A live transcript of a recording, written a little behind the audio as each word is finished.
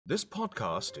This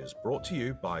podcast is brought to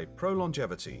you by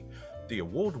ProLongevity, the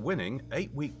award-winning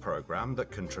 8-week program that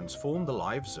can transform the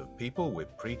lives of people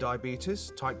with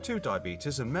prediabetes, type 2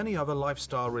 diabetes, and many other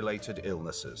lifestyle-related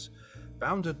illnesses.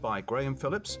 Founded by Graham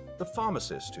Phillips, the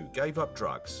pharmacist who gave up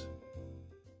drugs.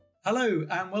 Hello,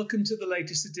 and welcome to the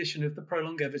latest edition of the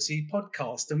ProLongevity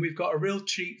podcast. And we've got a real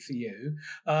treat for you,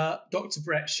 Dr.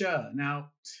 Bret Scher.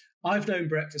 Now, I've known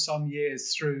Bret for some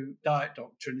years through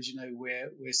DietDoctor, and as you know,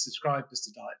 we're subscribers to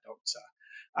DietDoctor.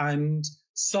 And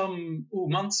some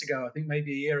months ago, I think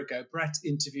maybe a year ago, Bret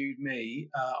interviewed me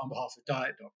on behalf of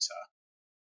DietDoctor.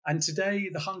 And today,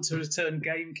 the hunter has turned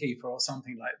gamekeeper or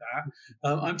something like that.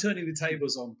 I'm turning the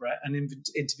tables on Bret and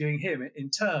interviewing him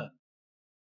in turn.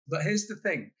 But here's the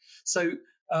thing. So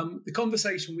the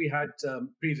conversation we had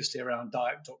previously around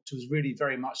DietDoctor was really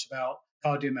very much about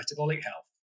cardiometabolic health.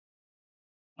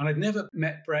 And I'd never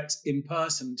met Bret in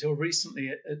person until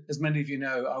recently. As many of you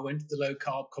know, I went to the low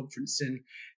carb conference in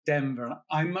Denver. And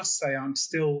I must say, I'm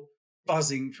still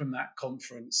buzzing from that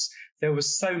conference. There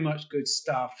was so much good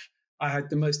stuff. I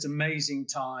had the most amazing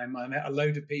time. I met a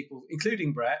load of people,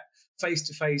 including Bret, face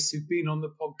to face, who've been on the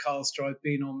podcast or I've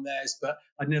been on theirs, but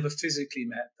I'd never physically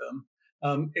met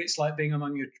them. It's like being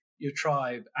among your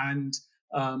tribe. And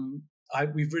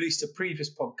we've released a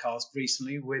previous podcast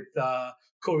recently with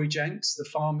Corey Jenks, the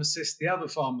pharmacist, the other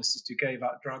pharmacist who gave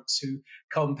out drugs, who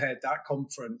compared that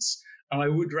conference. And I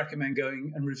would recommend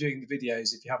going and reviewing the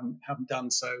videos if you haven't done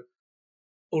so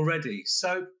already.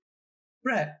 So,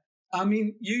 Bret, I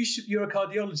mean, you're a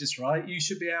cardiologist, right? You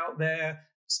should be out there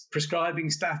prescribing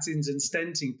statins and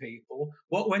stenting people.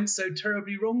 What went so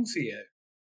terribly wrong for you?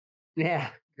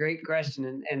 Yeah, great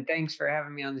question. And thanks for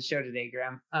having me on the show today,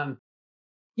 Graham.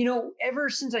 Ever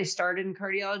since I started in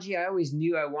cardiology, I always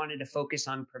knew I wanted to focus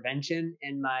on prevention.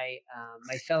 And my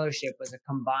fellowship was a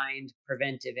combined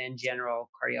preventive and general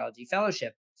cardiology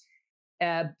fellowship.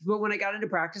 But when I got into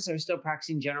practice, I was still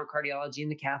practicing general cardiology in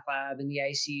the cath lab, in the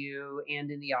ICU, and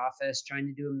in the office, trying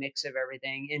to do a mix of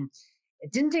everything. And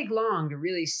it didn't take long to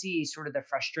really see sort of the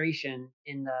frustration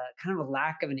in the kind of a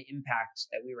lack of an impact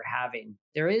that we were having.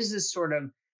 There is this sort of,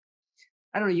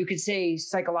 I don't know, you could say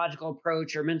psychological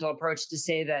approach or mental approach to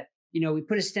say that, we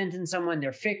put a stent in someone,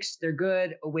 they're fixed, they're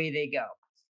good, away they go.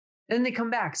 Then they come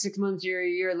back 6 months or a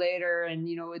year later, and,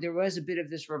 there was a bit of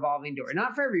this revolving door.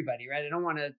 Not for everybody, right? I don't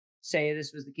want to say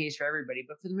this was the case for everybody,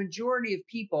 but for the majority of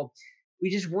people,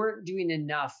 we just weren't doing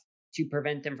enough to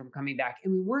prevent them from coming back.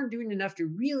 And we weren't doing enough to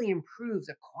really improve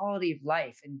the quality of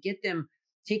life and get them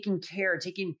taking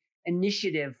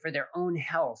initiative for their own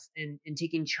health and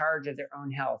taking charge of their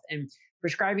own health. And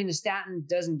prescribing a statin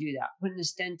doesn't do that. Putting a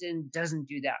stent in doesn't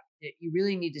do that. You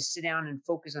really need to sit down and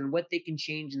focus on what they can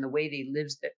change in the way they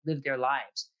live their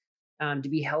lives to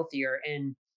be healthier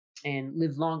and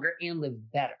live longer and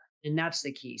live better. And that's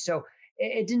the key. So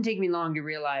it didn't take me long to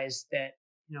realize that,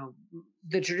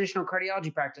 the traditional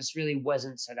cardiology practice really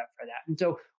wasn't set up for that. And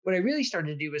so what I really started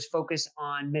to do was focus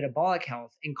on metabolic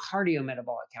health and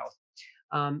cardiometabolic health.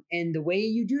 And the way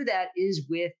you do that is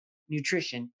with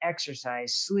nutrition,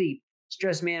 exercise, sleep,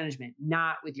 stress management,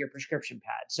 not with your prescription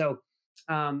pad. So,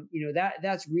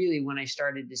 that's really when I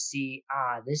started to see,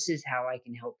 this is how I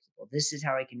can help people. This is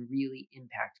how I can really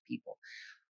impact people.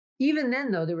 Even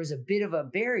then, though, there was a bit of a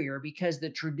barrier because the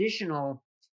traditional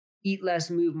eat less,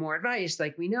 move more advice,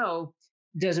 like we know,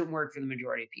 doesn't work for the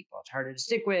majority of people. It's harder to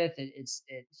stick with. It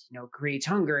creates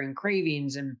hunger and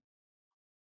cravings. And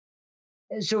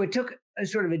so it took a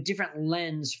sort of a different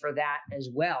lens for that as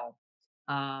well.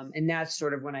 And that's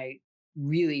sort of when I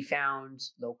really found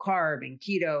low carb and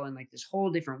keto and like this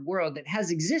whole different world that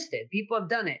has existed. People have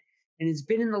done it and it's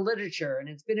been in the literature and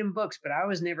it's been in books, but I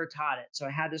was never taught it. So I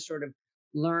had to sort of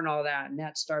learn all that. And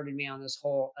that started me on this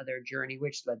whole other journey,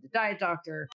 which led to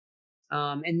DietDoctor.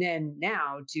 And then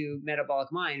now to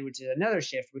Metabolic Mind, which is another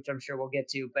shift, which I'm sure we'll get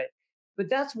to. But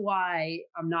that's why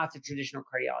I'm not the traditional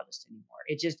cardiologist anymore.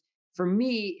 It just, for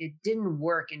me, it didn't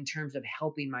work in terms of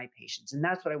helping my patients. And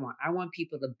that's what I want. I want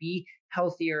people to be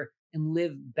healthier and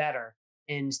live better.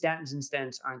 And statins and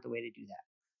stents aren't the way to do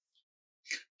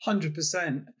that.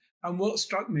 100%. And what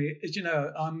struck me is,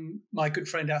 my good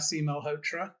friend Asim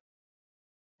Malhotra,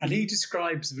 and he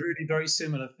describes a really very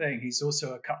similar thing. He's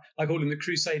also I call him the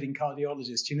crusading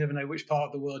cardiologist. You never know which part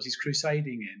of the world he's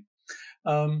crusading in.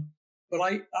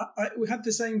 But we had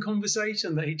the same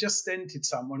conversation that he just stented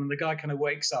someone and the guy kind of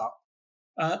wakes up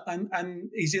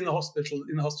and he's in the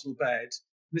hospital bed.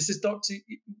 And this is, doctor,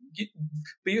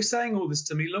 but you're saying all this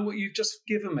to me. Look what you've just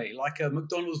given me, like a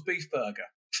McDonald's beef burger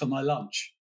for my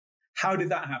lunch. How did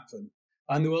that happen?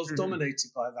 And the world's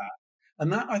dominated by that.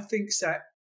 And that, I think, set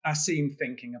Asim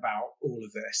thinking about all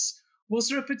of this. Was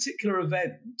there a particular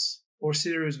event or a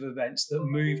series of events that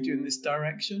moved you in this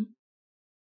direction?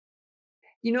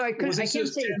 I can't say. General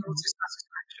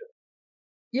dissatisfaction?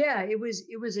 Yeah, it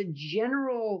was a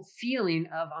general feeling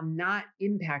of I'm not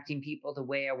impacting people the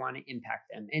way I want to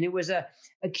impact them. And it was a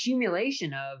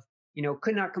accumulation of,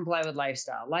 could not comply with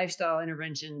lifestyle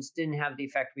interventions didn't have the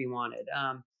effect we wanted.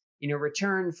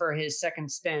 Return for his second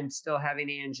stent, still having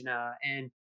angina.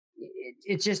 And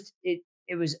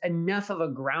it was enough of a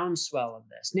groundswell of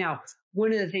this. Now,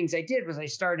 one of the things I did was I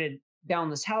started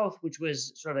Boundless Health, which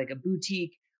was sort of like a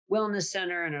boutique wellness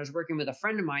center. And I was working with a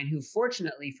friend of mine who,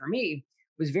 fortunately for me,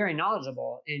 was very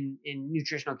knowledgeable in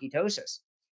nutritional ketosis.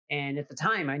 And at the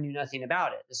time, I knew nothing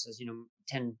about it. This was,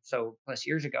 10 so plus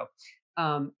years ago.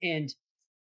 And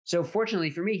so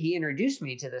fortunately for me, he introduced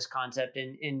me to this concept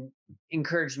and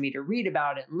encouraged me to read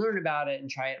about it and learn about it and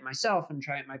try it myself and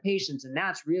try it my patients. And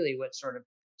that's really what sort of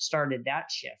started that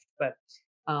shift. But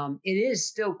it is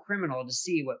still criminal to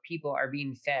see what people are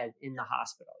being fed in the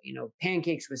hospital.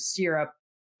 Pancakes with syrup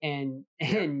and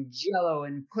Jello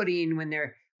and pudding when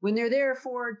they're there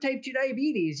for type 2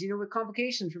 diabetes, with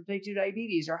complications from type 2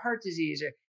 diabetes or heart disease.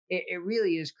 It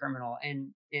really is criminal.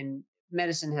 And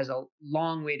medicine has a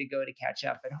long way to go to catch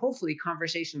up. But hopefully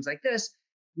conversations like this,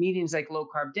 meetings like Low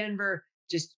Carb Denver,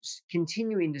 just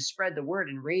continuing to spread the word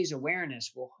and raise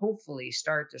awareness will hopefully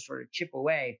start to sort of chip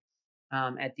away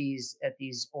at these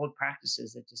old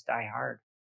practices that just die hard.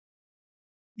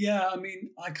 Yeah, I mean,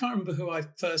 I can't remember who I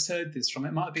first heard this from.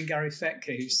 It might have been Gary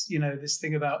Fettke, who's, this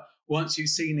thing about once you've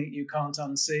seen it, you can't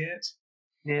unsee it.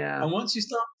 Yeah. And once you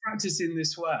start practicing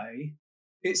this way,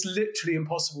 it's literally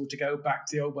impossible to go back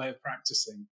to the old way of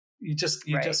practicing. You just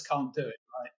can't do it,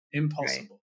 right?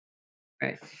 Impossible.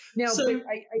 Right. Now, but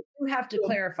I do have to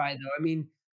clarify, though. I mean,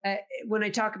 when I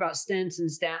talk about stents and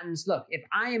statins, look, if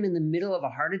I am in the middle of a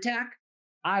heart attack,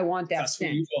 I want that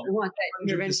stent. I want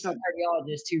that 100%. Interventional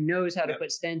cardiologist who knows how to put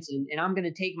stents in, and I'm going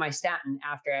to take my statin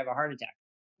after I have a heart attack.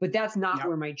 But that's not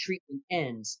where my treatment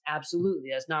ends. Absolutely.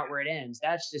 That's not where it ends.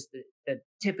 That's just the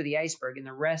tip of the iceberg, and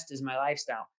the rest is my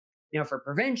lifestyle. Now, for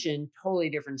prevention, totally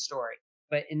different story.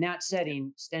 But in that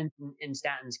setting, stents and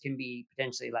statins can be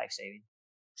potentially life-saving.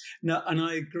 No, and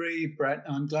I agree, Brett.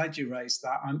 I'm glad you raised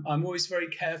that. I'm always very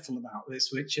careful about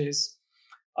this, which is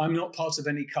I'm not part of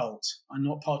any cult. I'm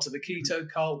not part of the keto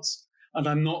cult, and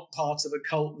I'm not part of a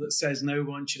cult that says no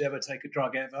one should ever take a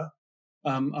drug ever.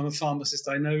 I'm a pharmacist.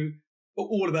 I know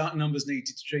all about numbers needed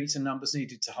to treat and numbers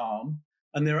needed to harm.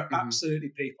 And there are absolutely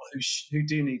people who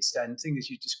do need stenting, as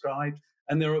you described.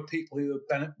 And there are people who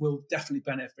will definitely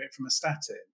benefit from a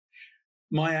statin.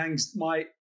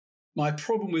 My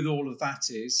problem with all of that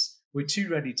is we're too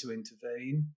ready to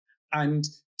intervene, and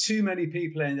too many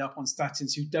people end up on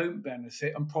statins who don't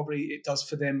benefit, and probably it does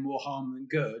for them more harm than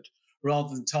good,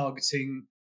 rather than targeting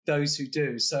those who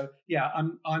do. So yeah,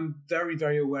 I'm very,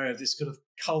 very aware of this kind of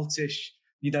cultish,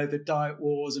 the diet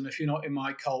wars, and if you're not in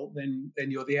my cult, then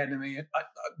you're the enemy. I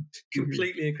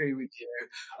completely agree with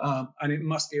you, and it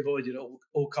must be avoided at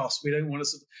all costs. We don't want to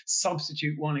sort of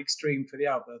substitute one extreme for the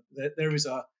other. There is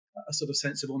a sort of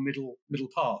sensible middle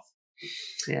path.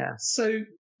 Yeah. So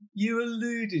you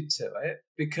alluded to it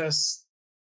because,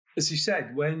 as you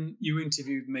said, when you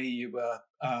interviewed me, you were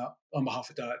on behalf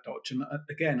of DietDoctor, and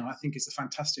again, I think it's a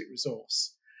fantastic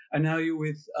resource. And now you're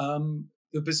with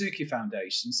the Bazooki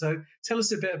Foundation. So tell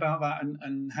us a bit about that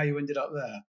and how you ended up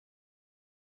there.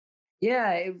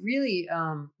 Yeah, it really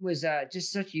was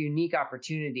just such a unique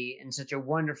opportunity and such a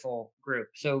wonderful group.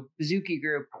 So Bazooki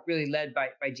Group, really led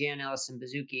by Jan Ellison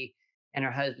Bazooki and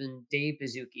her husband, Dave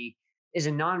Bazooki, is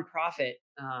a nonprofit,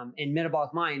 and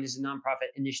Metabolic Mind is a nonprofit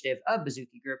initiative of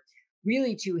Bazooki Group,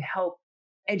 really to help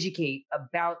educate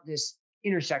about this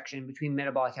intersection between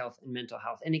metabolic health and mental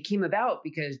health. And it came about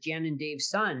because Jan and Dave's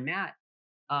son, Matt,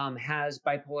 has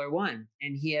bipolar 1,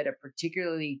 and he had a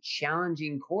particularly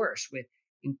challenging course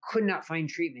and could not find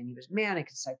treatment. He was manic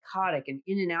and psychotic and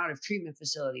in and out of treatment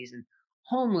facilities and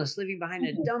homeless, living behind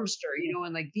a dumpster,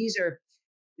 and like these are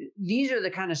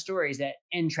the kind of stories that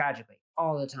end tragically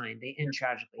all the time. They end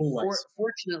tragically.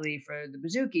 Fortunately for the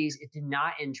Bazookis, it did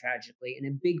not end tragically. And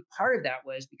a big part of that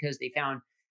was because they found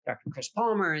Dr. Chris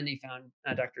Palmer, and they found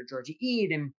Dr. Georgia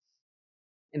Eid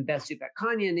and Beth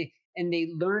Zupak-Kanya, and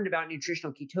they learned about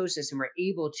nutritional ketosis and were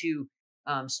able to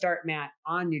start Matt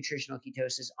on nutritional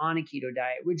ketosis, on a keto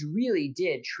diet, which really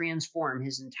did transform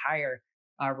his entire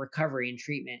recovery and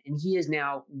treatment. And he is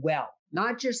now well,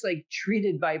 not just like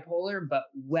treated bipolar, but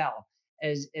well,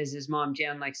 as his mom,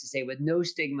 Jan, likes to say, with no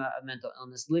stigma of mental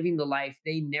illness, living the life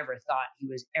they never thought he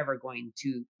was ever going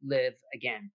to live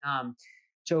again.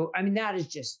 So, I mean, that is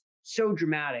just so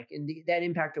dramatic. And that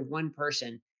impact of one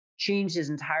person changed his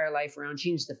entire life around,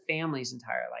 changed the family's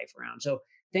entire life around. So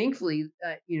thankfully,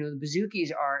 the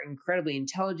Bazookies are incredibly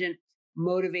intelligent,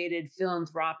 motivated,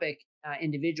 philanthropic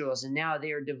individuals. And now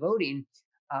they are devoting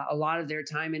a lot of their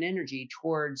time and energy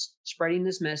towards spreading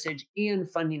this message and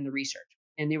funding the research.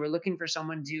 And they were looking for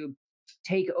someone to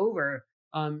take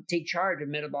charge of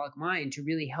Metabolic Mind to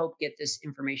really help get this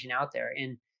information out there.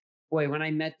 And boy, when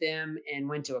I met them and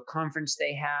went to a conference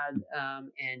they had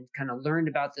and kind of learned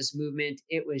about this movement,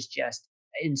 it was just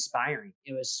inspiring.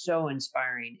 It was so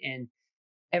inspiring. And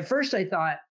at first I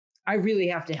thought, I really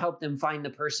have to help them find the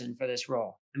person for this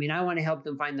role. I mean, I want to help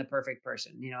them find the perfect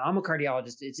person. I'm a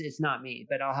cardiologist. It's not me,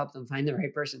 but I'll help them find the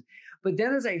right person. But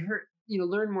then as I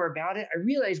learned more about it, I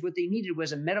realized what they needed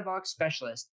was a metabolic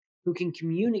specialist who can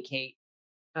communicate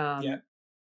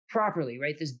properly,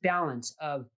 right? This balance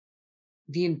of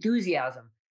the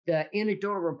enthusiasm, the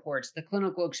anecdotal reports, the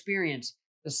clinical experience,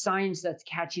 the science that's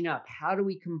catching up. How do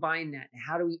we combine that? And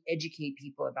how do we educate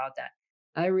people about that?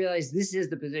 I realized this is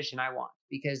the position I want,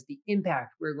 because the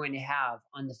impact we're going to have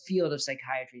on the field of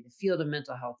psychiatry, the field of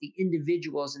mental health, the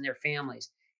individuals and their families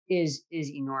is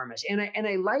enormous. And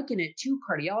I liken it to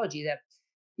cardiology, that,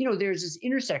 there's this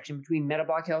intersection between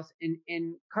metabolic health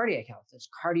and cardiac health. There's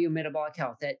cardiometabolic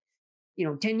health that,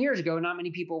 10 years ago, not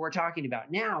many people were talking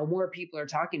about. Now more people are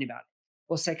talking about it.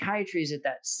 Well, psychiatry is at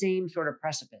that same sort of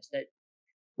precipice, that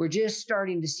we're just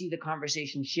starting to see the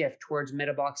conversation shift towards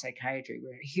metabolic psychiatry.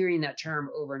 We're hearing that term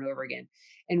over and over again.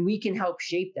 And we can help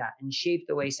shape that and shape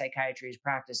the way psychiatry is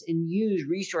practiced, and use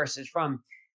resources from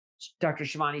Dr.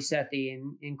 Shivani Sethi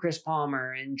and Chris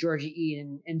Palmer and Georgia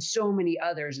Eden and so many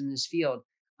others in this field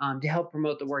to help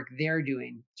promote the work they're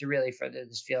doing to really further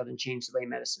this field and change the way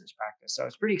medicine is practiced. So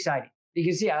it's pretty exciting,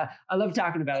 because, I love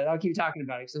talking about it. I'll keep talking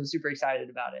about it because I'm super excited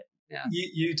about it. Yeah.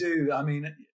 You do. I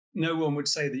mean, no one would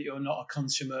say that you're not a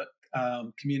consummate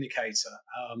communicator,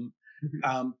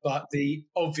 but the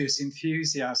obvious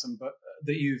enthusiasm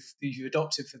that you've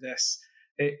adopted for this,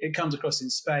 it comes across in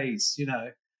spades.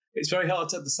 It's very hard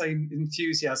to have the same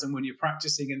enthusiasm when you're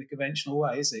practicing in the conventional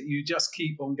way, is it? You just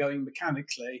keep on going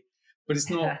mechanically, but it's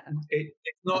not it's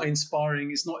not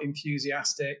inspiring. It's not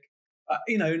enthusiastic.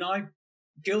 And I'm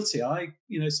guilty. I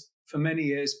for many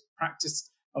years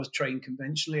practiced. I was trained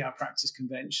conventionally. I practiced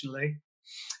conventionally.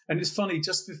 And it's funny,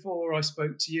 just before I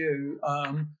spoke to you,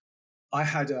 I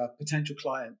had a potential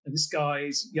client, and this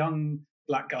guy's young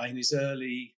black guy in his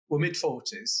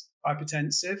mid-40s,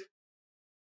 hypertensive.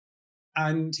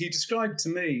 And he described to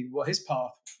me what his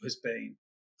path has been.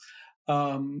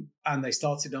 And they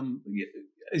started on,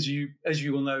 as you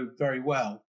will know very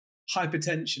well,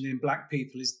 hypertension in black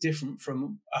people is different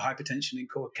from a hypertension in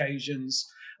Caucasians,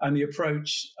 and the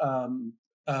approach,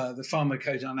 the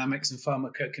pharmacodynamics and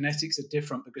pharmacokinetics are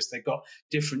different because they've got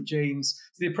different genes.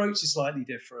 So the approach is slightly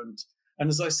different. And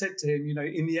as I said to him,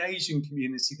 in the Asian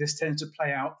community, this tends to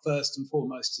play out first and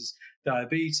foremost as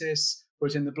diabetes,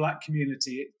 whereas in the black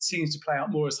community, it seems to play out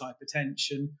more as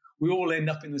hypertension. We all end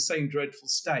up in the same dreadful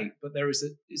state, but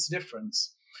it's a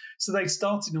difference. So they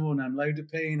started on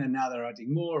amlodipine, and now they're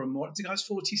adding more and more. I think I was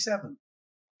 47.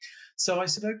 So I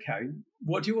said, okay,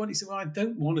 what do you want? He said, well, I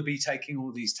don't want to be taking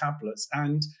all these tablets.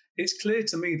 And it's clear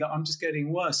to me that I'm just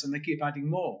getting worse and they keep adding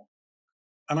more.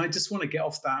 And I just want to get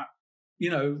off that,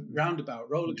 roundabout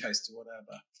roller coaster,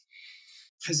 whatever.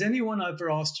 Has anyone ever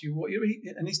asked you what you're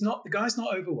eating? And the guy's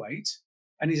not overweight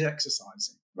and he's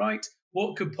exercising, right?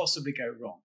 What could possibly go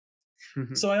wrong?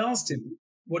 Mm-hmm. So I asked him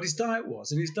what his diet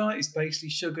was. And his diet is basically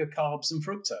sugar, carbs, and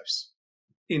fructose,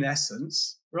 in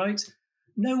essence, right?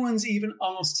 No one's even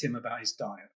asked him about his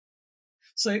diet.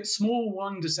 So it's small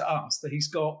wonder to us that he's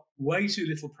got way too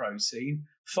little protein,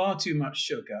 far too much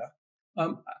sugar.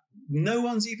 No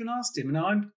one's even asked him. And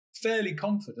I'm fairly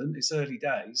confident, it's early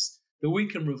days, that we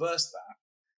can reverse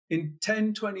that. In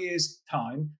 10, 20 years'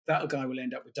 time, that guy will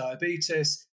end up with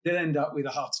diabetes. They'll end up with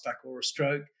a heart attack or a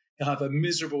stroke.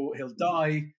 He'll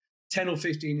die 10 or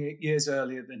 15 years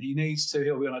earlier than he needs to.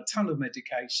 He'll be on a ton of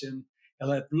medication.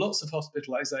 He'll have lots of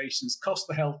hospitalizations, cost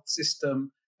the health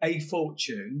system a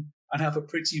fortune, and have a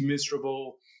pretty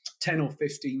miserable 10 or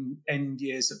 15 end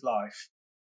years of life,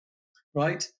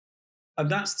 right? And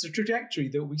that's the trajectory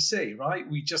that we see, right?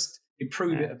 We just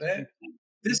improve it a bit.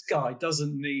 This guy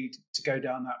doesn't need to go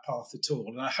down that path at all.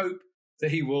 And I hope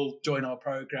that he will join our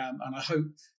program, and I hope,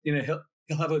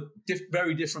 he'll have a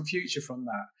very different future from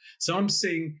that. So I'm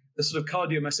seeing the sort of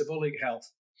cardiometabolic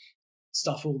health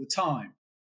stuff all the time.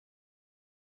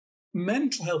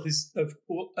 Mental health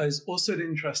is also an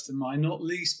interest in mine, not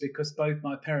least because both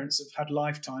my parents have had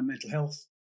lifetime mental health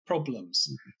problems.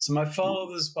 Mm-hmm. So my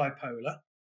father's bipolar.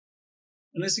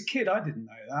 And as a kid, I didn't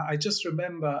know that. I just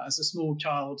remember as a small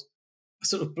child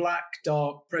sort of black,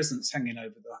 dark presence hanging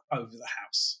over the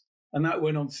house. And that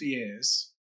went on for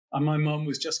years. And my mum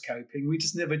was just coping. We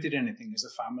just never did anything as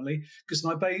a family because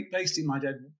basically my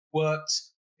dad worked.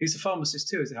 He's a pharmacist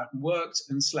too, as it happened, worked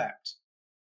and slept.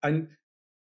 And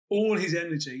all his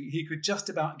energy, he could just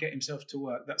about get himself to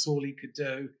work. That's all he could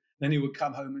do. Then he would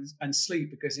come home and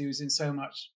sleep because he was in so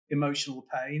much emotional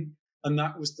pain. And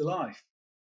that was the life.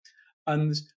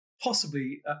 And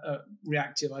possibly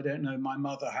reactive, I don't know. My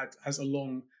mother has a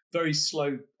long, very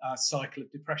slow cycle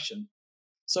of depression.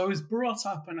 So I was brought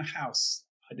up in a house.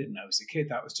 I didn't know as a kid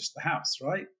that was just the house,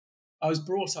 right? I was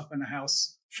brought up in a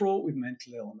house fraught with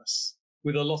mental illness,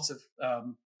 with a lot of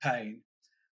pain.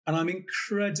 And I'm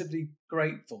incredibly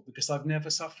grateful because I've never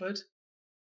suffered.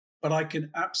 But I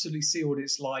can absolutely see what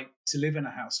it's like to live in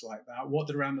a house like that, what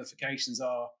the ramifications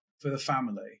are for the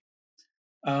family.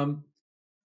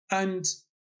 And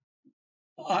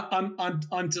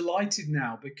I'm delighted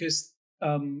now because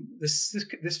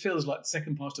this feels like the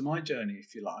second part of my journey,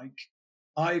 if you like.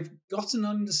 I've got an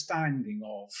understanding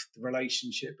of the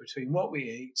relationship between what we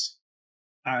eat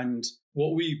and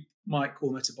what we might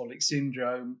call metabolic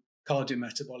syndrome,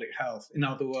 cardiometabolic health. In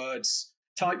other words,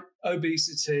 type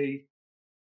obesity,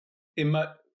 in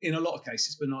a lot of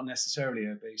cases, but not necessarily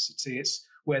obesity. It's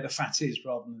where the fat is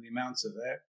rather than the amount of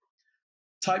it.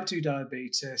 Type 2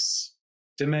 diabetes,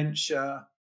 dementia,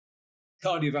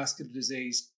 cardiovascular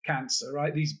disease, cancer,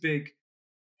 right? These big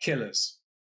killers.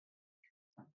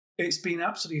 It's been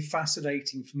absolutely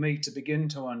fascinating for me to begin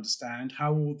to understand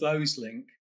how all those link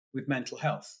with mental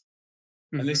health.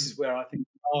 Mm-hmm. And this is where I think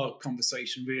our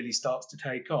conversation really starts to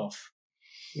take off.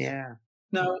 Yeah.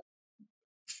 Now,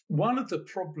 one of the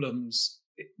problems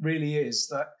it really is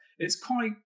that it's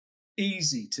quite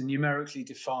easy to numerically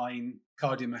define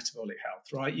cardiometabolic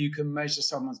health, right? You can measure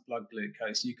someone's blood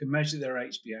glucose, you can measure their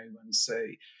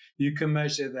HbA1c, you can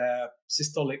measure their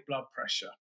systolic blood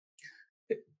pressure.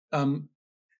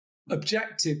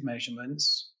 Objective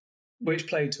measurements, which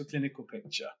play into a clinical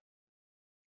picture.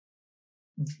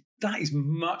 That is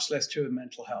much less true of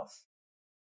mental health.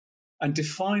 And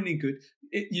defining good,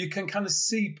 you can kind of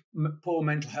see poor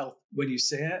mental health when you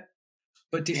see it,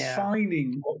 but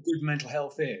defining what good mental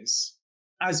health is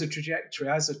as a trajectory,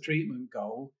 as a treatment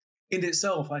goal, in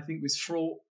itself, I think was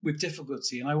fraught with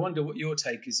difficulty. And I wonder what your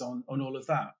take is on all of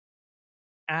that.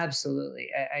 Absolutely.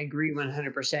 I agree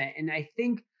 100%. And I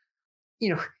think,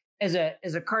 as a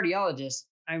cardiologist,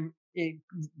 I'm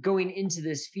going into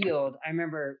this field. I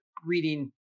remember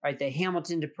reading, right, the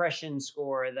Hamilton Depression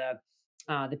Score, the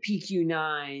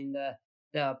PQ9,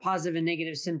 the positive and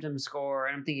negative symptom score,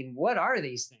 and I'm thinking, what are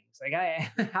these things? Like,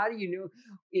 how do you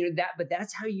know that? But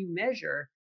that's how you measure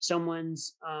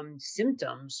someone's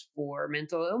symptoms for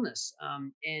mental illness,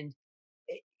 and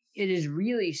it is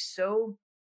really so.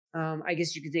 I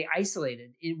guess you could say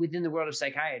isolated within the world of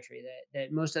psychiatry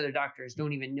that most other doctors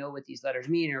don't even know what these letters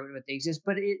mean or what they exist,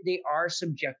 but they are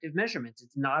subjective measurements.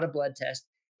 It's not a blood test.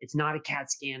 It's not a CAT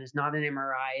scan. It's not an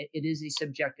MRI. It is a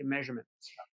subjective measurement.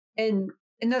 And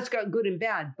that's got good and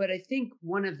bad. But I think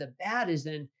one of the bad is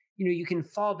then, you can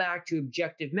fall back to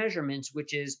objective measurements,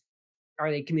 which is, are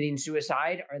they committing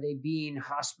suicide? Are they being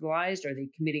hospitalized? Are they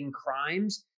committing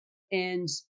crimes? And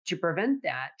to prevent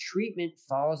that, treatment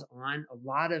falls on a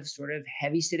lot of sort of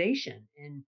heavy sedation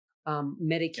and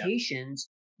medications,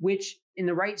 which in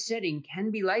the right setting can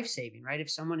be life-saving, right?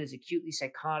 If someone is acutely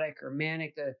psychotic or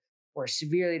manic or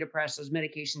severely depressed, those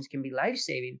medications can be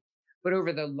life-saving. But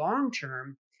over the long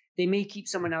term, they may keep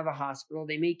someone out of the hospital.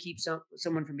 They may keep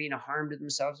someone from being a harm to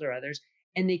themselves or others.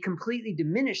 And they completely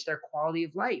diminish their quality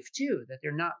of life too, that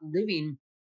they're not living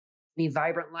a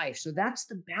vibrant life. So that's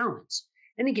the balance.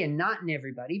 And again, not in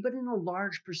everybody, but in a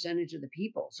large percentage of the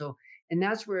people. So, and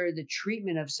that's where the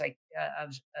treatment of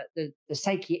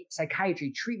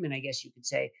psychiatry treatment, I guess you could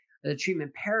say, the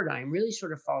treatment paradigm really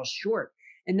sort of falls short.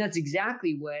 And that's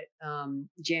exactly what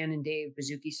Jan and Dave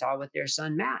Bazuki saw with their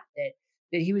son, Matt,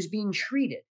 that he was being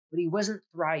treated, but he wasn't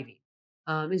thriving.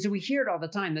 And so we hear it all the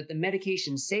time that the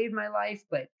medication saved my life,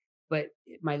 but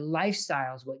my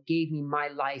lifestyle is what gave me my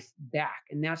life back.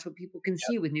 And that's what people can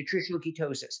see with nutritional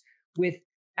ketosis, with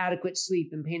adequate sleep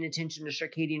and paying attention to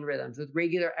circadian rhythms, with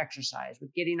regular exercise,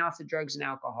 with getting off the drugs and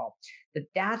alcohol,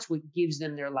 that's what gives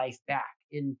them their life back.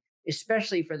 And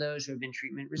especially for those who have been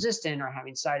treatment resistant or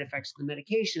having side effects of the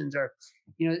medications, or,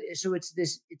 so it's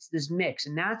this mix.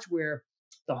 And that's where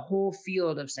the whole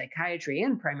field of psychiatry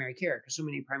and primary care, because so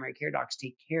many primary care docs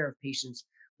take care of patients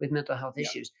with mental health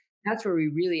issues. That's where we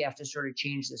really have to sort of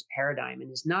change this paradigm.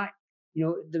 And it's not,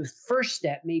 the first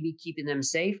step may be keeping them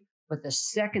safe, but the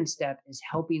second step is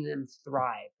helping them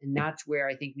thrive. And that's where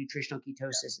I think nutritional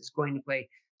ketosis is going to play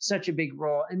such a big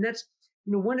role. And that's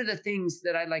one of the things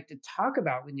that I like to talk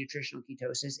about with nutritional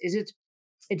ketosis is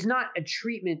it's not a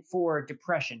treatment for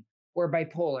depression or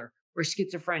bipolar or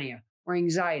schizophrenia or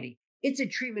anxiety. It's a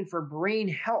treatment for brain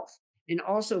health and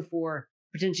also for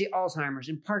potentially Alzheimer's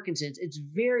and Parkinson's. It's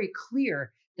very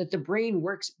clear that the brain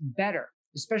works better,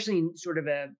 especially in sort of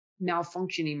a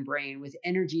malfunctioning brain with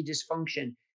energy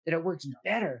dysfunction, that it works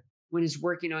better when it's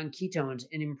working on ketones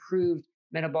and improved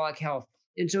metabolic health.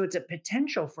 And so it's a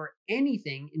potential for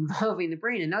anything involving the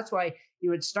brain. And that's why,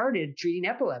 it started treating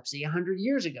epilepsy 100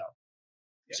 years ago.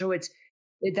 Yeah. So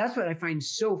that's what I find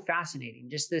so fascinating,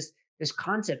 just this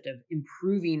concept of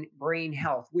improving brain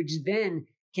health, which then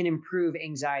can improve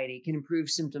anxiety, can improve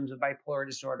symptoms of bipolar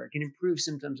disorder, can improve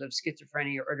symptoms of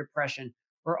schizophrenia or depression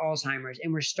or Alzheimer's.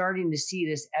 And we're starting to see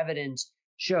this evidence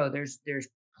show. There's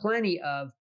plenty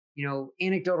of,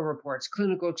 anecdotal reports,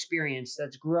 clinical experience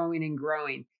that's growing and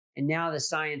growing. And now the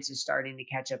science is starting to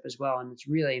catch up as well. And it's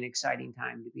really an exciting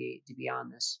time to be on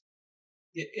this.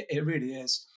 It really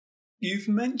is. You've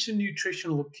mentioned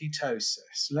nutritional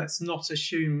ketosis. Let's not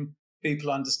assume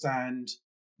people understand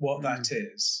what that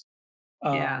is.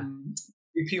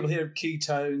 People hear of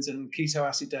ketones and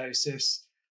ketoacidosis,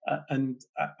 and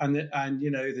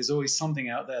there's always something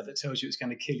out there that tells you it's going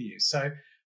to kill you. So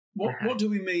what do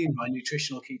we mean by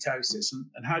nutritional ketosis,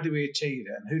 and how do we achieve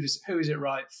it, and who is it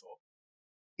right for?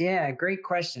 Yeah, great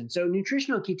question. So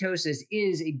nutritional ketosis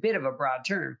is a bit of a broad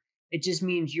term. It just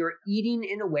means you're eating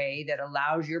in a way that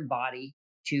allows your body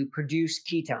to produce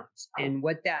ketones. And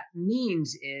what that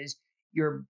means is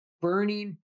you're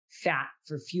burning fat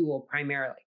for fuel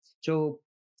primarily. So,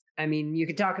 you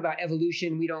could talk about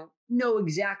evolution. We don't know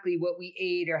exactly what we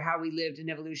ate or how we lived in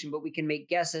evolution, but we can make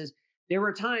guesses. There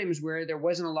were times where there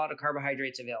wasn't a lot of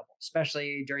carbohydrates available,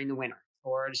 especially during the winter,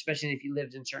 or especially if you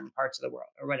lived in certain parts of the world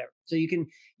or whatever. So you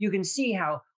can see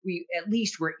how we at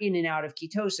least were in and out of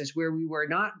ketosis, where we were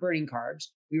not burning carbs,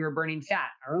 we were burning fat,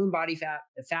 our own body fat,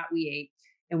 the fat we ate.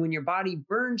 And when your body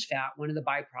burns fat, one of the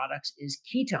byproducts is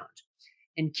ketones.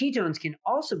 And ketones can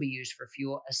also be used for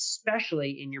fuel,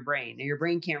 especially in your brain. Now, your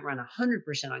brain can't run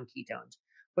 100% on ketones,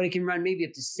 but it can run maybe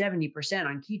up to 70%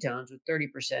 on ketones with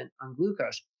 30% on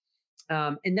glucose.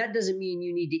 And that doesn't mean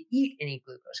you need to eat any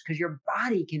glucose, because your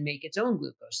body can make its own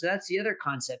glucose. So that's the other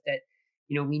concept, that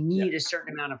we need a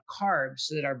certain amount of carbs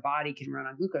so that our body can run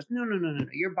on glucose. No.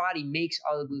 Your body makes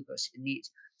all the glucose it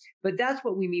needs. But that's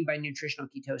what we mean by nutritional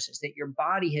ketosis, that your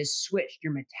body has switched,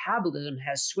 your metabolism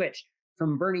has switched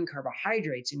from burning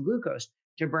carbohydrates and glucose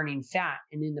to burning fat,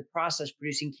 and in the process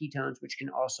producing ketones, which can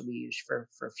also be used for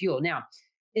fuel. Now,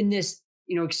 in this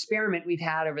experiment we've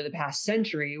had over the past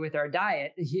century with our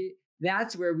diet,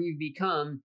 that's where we've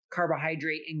become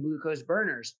carbohydrate and glucose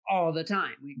burners all the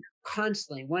time. We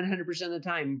constantly, 100% of the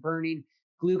time, burning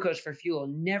glucose for fuel,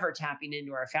 never tapping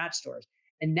into our fat stores.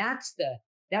 And that's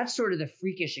sort of the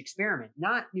freakish experiment,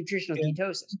 not nutritional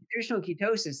ketosis. Nutritional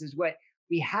ketosis is what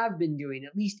we have been doing,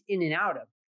 at least in and out of.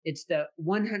 It's the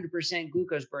 100%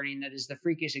 glucose burning that is the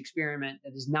freakish experiment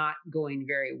that is not going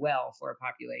very well for a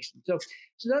population. So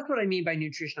that's what I mean by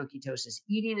nutritional ketosis,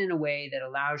 eating in a way that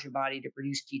allows your body to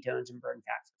produce ketones and burn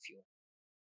fat for fuel.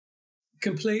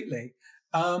 Completely.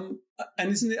 And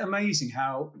isn't it amazing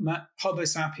how Homo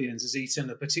sapiens has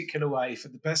eaten a particular way for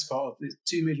the best part of the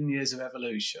 2 million years of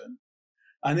evolution?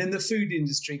 And then the food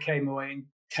industry came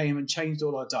and changed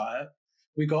all our diet.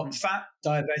 We got fat,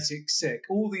 diabetic, sick,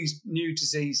 all these new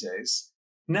diseases.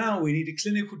 Now we need a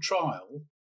clinical trial.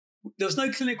 There was no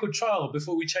clinical trial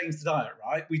before we changed the diet,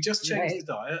 right? We just changed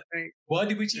the diet. Right. Why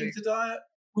did we change the diet?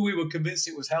 Well, we were convinced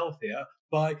it was healthier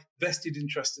by vested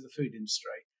interest of the food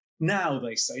industry. Now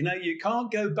they say, no, you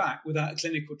can't go back without a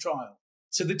clinical trial.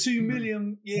 So the 2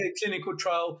 million year clinical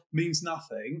trial means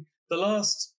nothing. The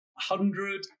last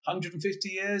 100, 150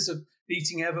 years of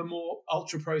eating ever more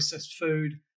ultra-processed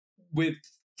food with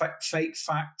fake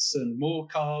fats and more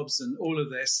carbs and all of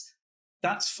this,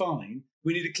 that's fine.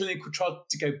 We need a clinical trial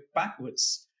to go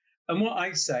backwards. And what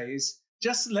I say is,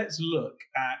 just let's look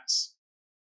at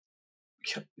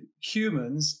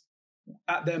humans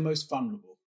at their most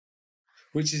vulnerable,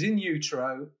 which is in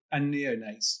utero and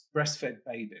neonates, breastfed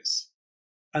babies.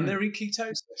 And they're in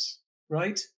ketosis,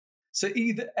 right? So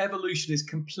either evolution is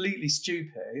completely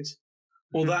stupid,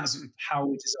 or that's how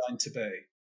we're designed to be.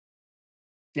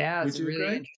 Yeah, it's a really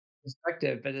interesting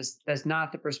perspective, but that's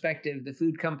not the perspective the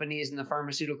food companies and the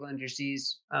pharmaceutical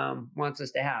industries wants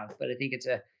us to have. But I think it's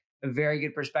a very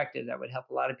good perspective that would help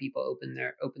a lot of people open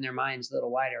their minds a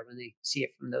little wider when they see it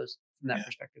from that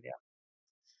perspective. Yeah.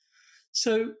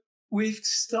 So we've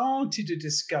started to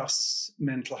discuss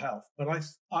mental health, but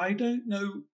I don't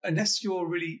know, unless you're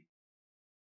really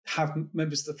have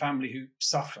members of the family who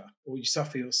suffer, or you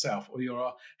suffer yourself, or you're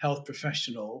a health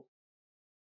professional,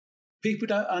 people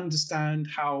don't understand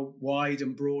how wide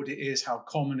and broad it is, how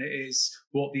common it is,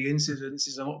 what the incidence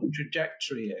is, and what the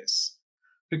trajectory is.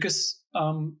 Because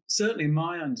certainly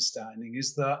my understanding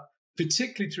is that,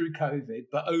 particularly through COVID,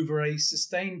 but over a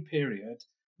sustained period,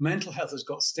 mental health has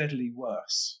got steadily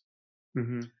worse.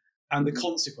 Mm-hmm. And the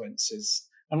consequences.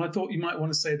 And I thought you might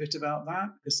want to say a bit about that,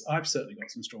 because I've certainly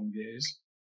got some strong views.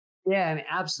 Yeah, I mean,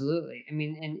 absolutely. I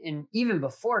mean, and even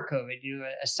before COVID, you know,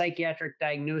 a psychiatric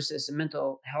diagnosis, a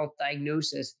mental health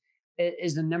diagnosis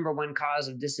is the number one cause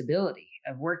of disability,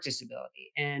 of work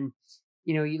disability. And,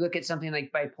 you know, you look at something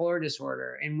like bipolar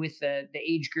disorder, and with the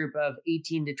age group of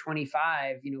 18 to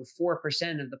 25, you know,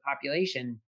 4% of the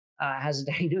population has a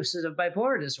diagnosis of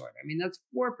bipolar disorder. I mean, that's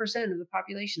 4% of the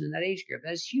population in that age group.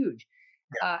 That's huge.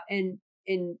 Yeah. And,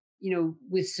 you know,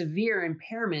 with severe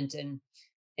impairment and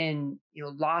you know,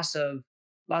 loss of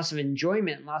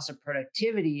enjoyment, loss of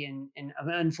productivity, and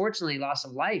unfortunately loss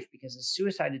of life, because the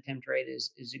suicide attempt rate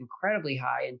is incredibly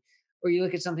high. And or you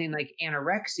look at something like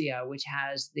anorexia, which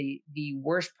has the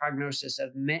worst prognosis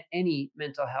of any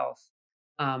mental health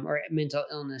or mental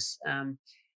illness,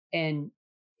 and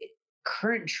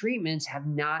current treatments have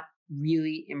not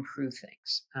really improved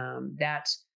things.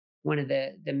 That's one of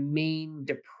the main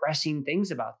depressing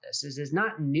things about this. Is it's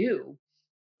not new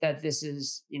that this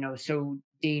is, you know, so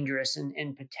dangerous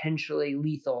and potentially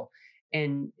lethal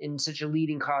and such a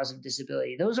leading cause of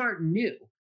disability. Those aren't new,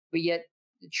 but yet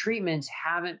the treatments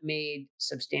haven't made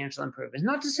substantial improvements.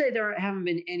 Not to say there haven't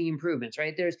been any improvements,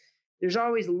 right? There's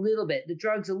always a little bit, the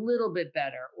drug's a little bit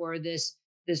better, or this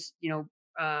you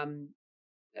know,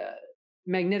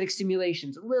 magnetic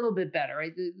stimulation's a little bit better,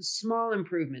 right? The small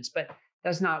improvements, but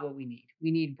that's not what we need. We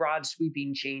need broad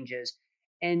sweeping changes.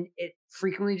 And it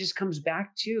frequently just comes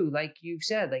back to, like you've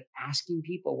said, like asking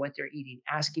people what they're eating,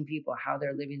 asking people how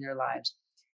they're living their lives,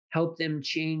 help them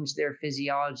change their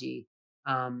physiology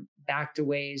back to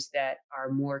ways that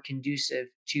are more conducive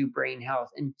to brain health.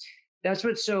 And that's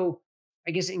what's so,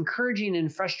 I guess, encouraging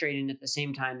and frustrating at the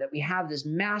same time, that we have this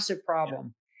massive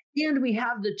problem and we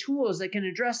have the tools that can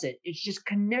address it. It's just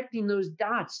connecting those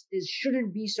dots. It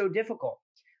shouldn't be so difficult.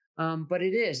 But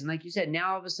it is. And like you said,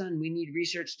 now all of a sudden we need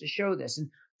research to show this.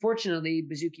 And fortunately,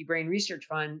 Bazooki Brain Research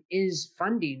Fund is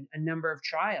funding a number of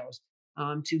trials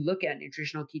to look at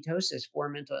nutritional ketosis for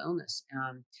mental illness.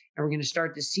 And we're going to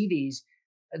start to see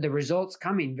the results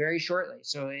coming very shortly.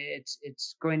 So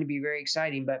it's going to be very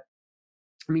exciting. But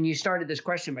I mean, you started this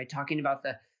question by talking about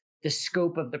the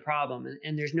scope of the problem.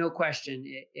 And there's no question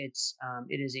it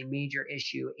is a major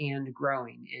issue and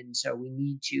growing. And so we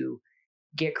need to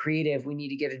get creative. We need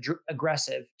to get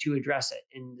aggressive to address it.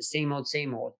 And the same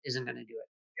old isn't going to do it.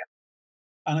 Yeah.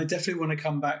 And I definitely want to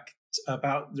come back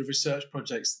about the research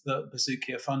projects that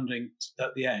Bazooki are funding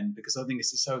at the end, because I think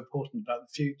this is so important about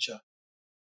the future.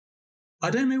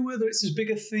 I don't know whether it's as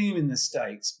big a theme in the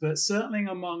States, but certainly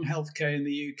among healthcare in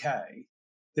the UK,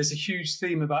 there's a huge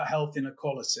theme about health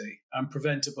inequality and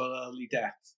preventable early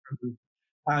death.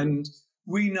 Mm-hmm. And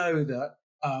we know that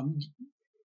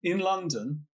in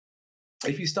London,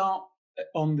 if you start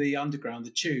on the underground, the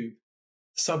tube,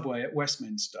 the subway at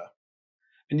Westminster,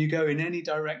 and you go in any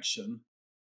direction,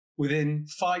 within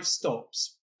 5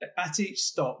 stops, at each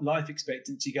stop, life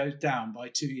expectancy goes down by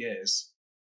 2 years.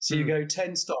 So you go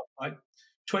 10 stops, like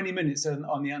 20 minutes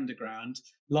on the underground,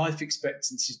 life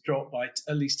expectancies drop by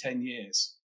at least 10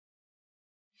 years.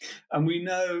 And we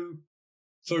know,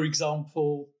 for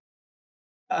example,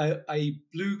 a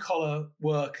blue-collar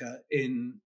worker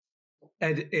in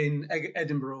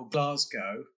Edinburgh or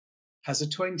Glasgow has a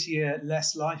 20-year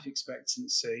less life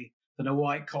expectancy than a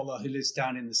white collar who lives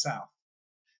down in the south.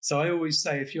 So I always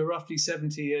say, if you're roughly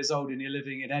 70 years old and you're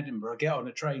living in Edinburgh, get on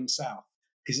a train south,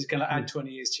 because it's going to add 20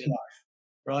 years to your life,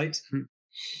 right?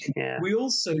 Yeah. We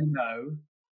also know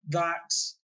that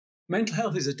mental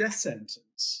health is a death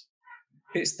sentence.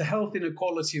 It's the health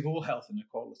inequality of all health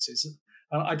inequalities.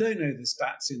 I don't know the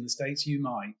stats in the States, you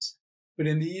might, but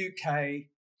in the UK,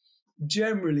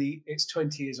 generally, it's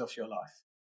 20 years off your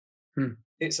life.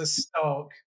 It's as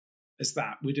stark as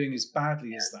that. We're doing as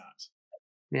badly as that.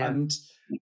 Yeah. And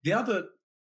the other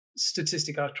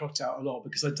statistic I trot out a lot,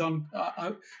 because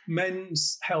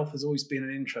men's health has always been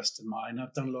an interest of mine.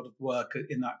 I've done a lot of work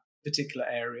in that particular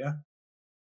area.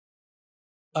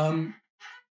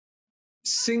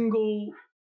 Single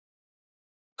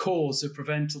cause of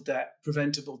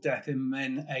preventable death in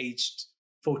men aged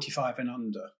 45 and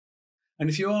under. And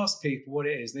if you ask people what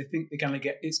it is, they think they're going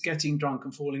to it's getting drunk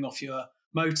and falling off your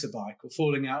motorbike or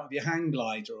falling out of your hang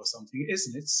glider or something. It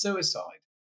isn't. It's suicide.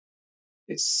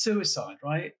 It's suicide,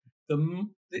 right?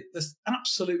 The the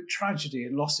absolute tragedy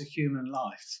and loss of human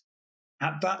life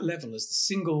at that level as the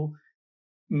single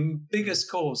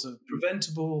biggest cause of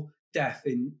preventable death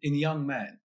in young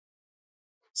men.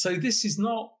 So this is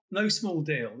no small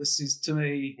deal. This is, to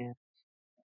me,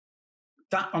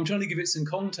 that I'm trying to give it some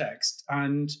context.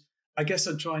 And I guess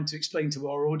I'm trying to explain to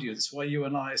our audience why you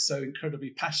and I are so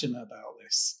incredibly passionate about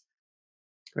this.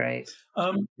 Right.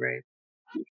 Right.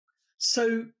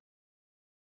 So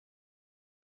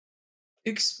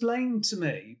explain to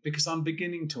me, because I'm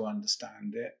beginning to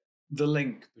understand it, the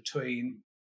link between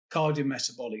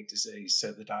cardiometabolic disease,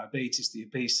 so the diabetes, the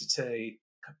obesity,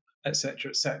 et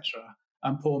cetera,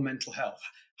 and poor mental health.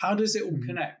 How does it all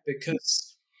connect?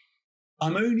 Because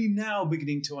I'm only now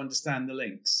beginning to understand the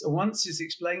links. And once it's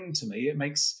explained to me, it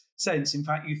makes sense. In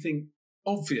fact, you think,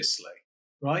 obviously,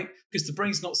 right? Because the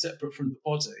brain's not separate from the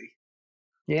body.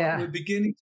 Yeah. But we're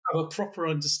beginning to have a proper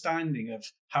understanding of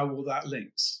how all that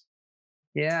links.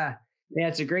 Yeah,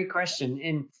 it's a great question.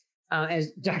 And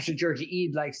as Dr. Georgia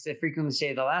Ede likes to frequently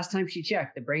say, the last time she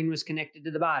checked, the brain was connected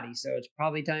to the body. So it's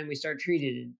probably time we start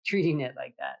treating it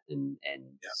like that. And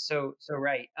so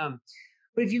right.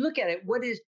 But if you look at it,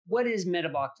 what is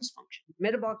metabolic dysfunction?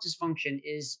 Metabolic dysfunction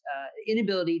is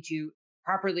inability to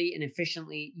properly and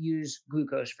efficiently use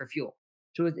glucose for fuel.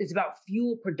 So it's about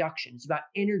fuel production. It's about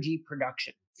energy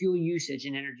production, fuel usage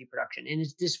and energy production, and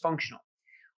it's dysfunctional.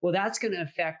 Well, that's going to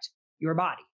affect your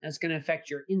body. That's going to affect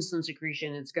your insulin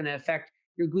secretion. It's going to affect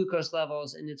your glucose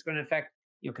levels, and it's going to affect,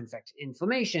 can affect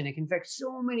inflammation. It can affect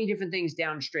so many different things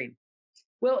downstream.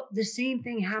 Well, the same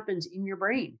thing happens in your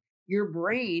brain. Your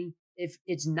brain, if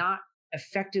it's not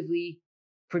effectively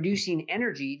producing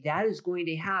energy, that is going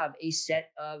to have a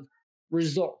set of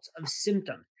results, of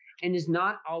symptoms, and is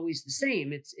not always the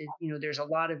same. There's a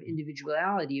lot of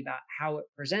individuality about how it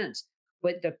presents,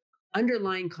 but the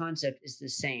underlying concept is the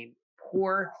same.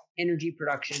 Poor energy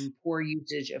production, poor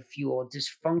usage of fuel,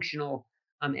 dysfunctional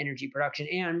energy production.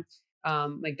 And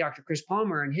like Dr. Chris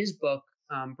Palmer in his book,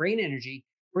 Brain Energy,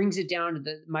 brings it down to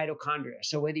the mitochondria.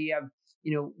 So whether you have,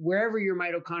 wherever your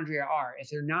mitochondria are, if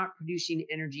they're not producing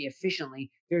energy efficiently,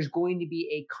 there's going to be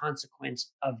a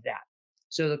consequence of that.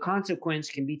 So the consequence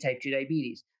can be type 2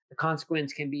 diabetes. The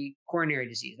consequence can be coronary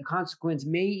disease. The consequence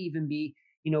may even be,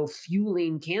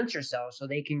 fueling cancer cells so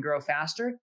they can grow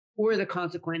faster. Or the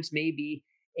consequence may be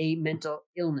a mental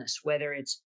illness, whether it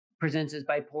presents as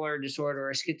bipolar disorder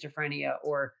or schizophrenia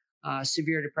or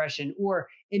severe depression, or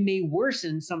it may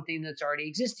worsen something that's already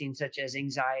existing, such as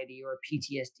anxiety or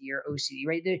PTSD or OCD,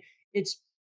 right?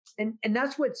 And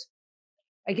that's what's,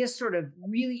 I guess, sort of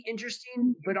really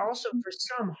interesting, but also for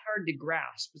some hard to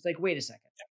grasp. It's like, wait a second,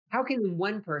 how can in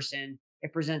one person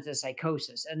it presents as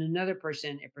psychosis, and another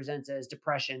person it presents as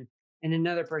depression, and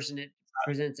another person it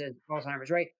presents as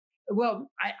Alzheimer's, right?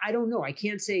 Well, I don't know. I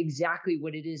can't say exactly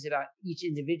what it is about each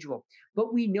individual,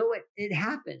 but we know it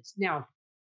happens. Now,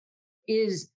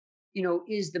 is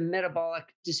the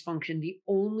metabolic dysfunction the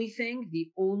only thing, the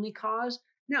only cause?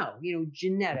 No,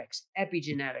 genetics,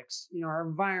 epigenetics, our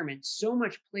environment, so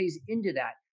much plays into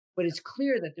that, but it's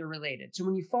clear that they're related. So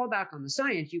when you fall back on the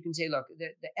science, you can say, look,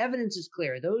 the evidence is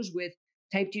clear. Those with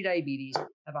type 2 diabetes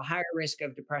have a higher risk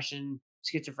of depression,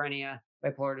 schizophrenia,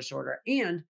 bipolar disorder,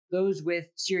 and those with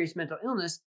serious mental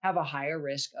illness have a higher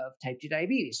risk of type 2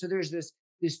 diabetes. So there's this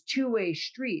two-way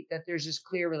street, that there's this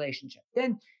clear relationship.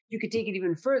 Then you could take it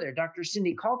even further. Dr.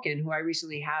 Cindy Calkin, who I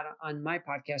recently had on my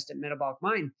podcast at Metabolic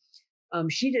Mind,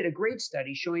 she did a great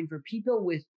study showing for people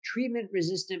with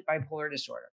treatment-resistant bipolar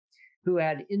disorder who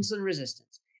had insulin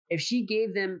resistance, if she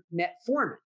gave them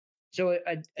metformin, so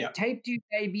a type 2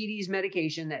 diabetes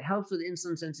medication that helps with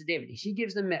insulin sensitivity, she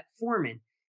gives them metformin,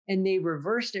 and they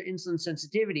reverse their insulin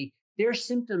sensitivity, their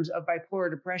symptoms of bipolar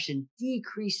depression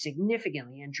decrease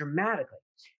significantly and dramatically.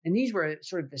 And these were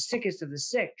sort of the sickest of the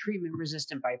sick,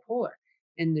 treatment-resistant bipolar.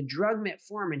 And the drug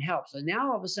metformin helps. So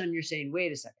now all of a sudden you're saying,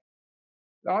 wait a second,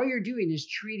 all you're doing is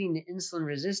treating the insulin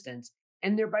resistance,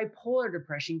 and their bipolar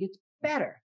depression gets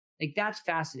better. Like, that's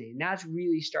fascinating. That's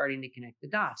really starting to connect the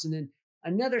dots. And then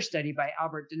another study by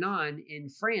Albert Denon in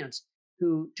France,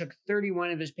 who took 31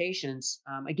 of his patients,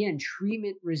 again,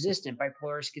 treatment-resistant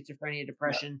bipolar, schizophrenia,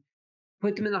 depression,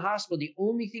 put them in the hospital. The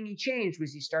only thing he changed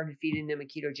was he started feeding them a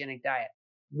ketogenic diet.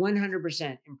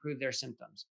 100% improved their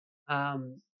symptoms.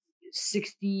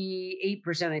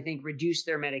 68%, I think, reduced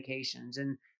their medications.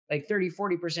 And like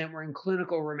 30-40% were in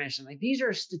clinical remission. Like, these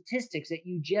are statistics that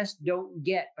you just don't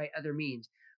get by other means,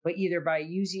 but either by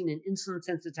using an insulin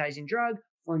sensitizing drug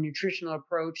or a nutritional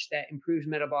approach that improves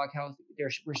metabolic health.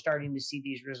 We're starting to see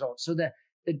these results. So the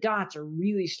dots are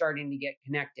really starting to get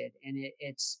connected, and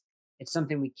it's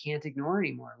something we can't ignore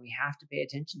anymore. We have to pay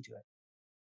attention to it.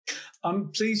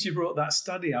 I'm pleased you brought that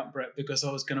study up, Brett, because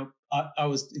I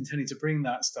was intending to bring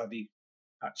that study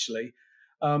actually.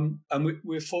 And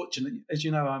we're fortunate, as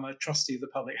you know, I'm a trustee of the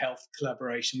Public Health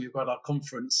Collaboration. We've got our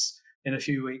conference in a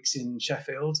few weeks in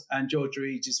Sheffield, and Georgia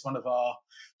Reed is one of our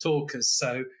talkers.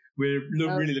 So we're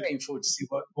really looking forward to see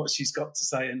what she's got to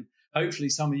say. And hopefully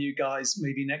some of you guys,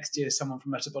 maybe next year, someone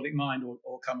from Metabolic Mind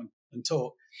will come and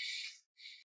talk.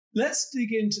 Let's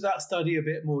dig into that study a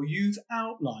bit more. You've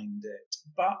outlined it,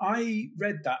 but I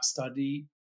read that study.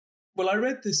 Well, I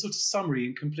read the sort of summary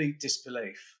in complete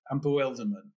disbelief and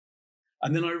bewilderment.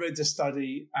 And then I read the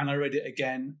study and I read it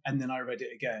again, and then I read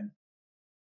it again.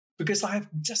 Because I have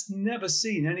just never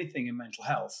seen anything in mental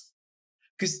health.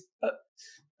 Because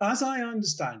as I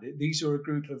understand it, these are a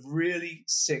group of really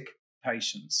sick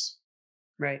patients.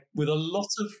 Right. With a lot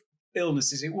of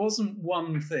illnesses. It wasn't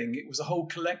one thing. It was a whole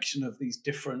collection of these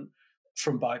different,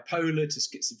 from bipolar to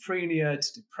schizophrenia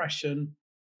to depression.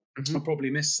 I probably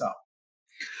missed some.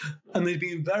 And they'd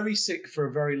been very sick for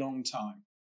a very long time.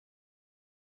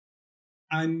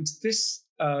 And this,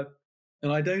 and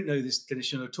I don't know this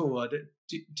clinician at all.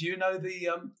 Do you know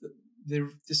the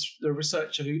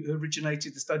researcher who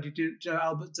originated the study? Do you know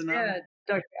Albert Danan? Yeah,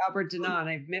 Dr. Albert Danan.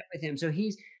 I've met with him. So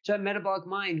at Metabolic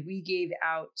Mind, we gave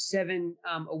out 7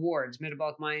 awards,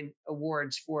 Metabolic Mind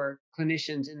awards for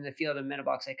clinicians in the field of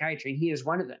metabolic psychiatry. And he is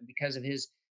one of them because of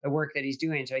the work that he's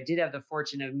doing. So I did have the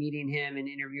fortune of meeting him and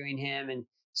interviewing him, and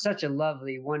such a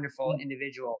lovely, wonderful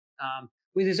individual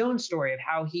with his own story of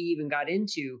how he even got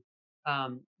into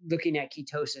looking at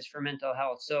ketosis for mental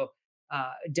health. So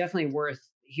definitely worth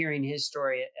hearing his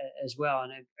story as well,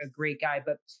 and a great guy.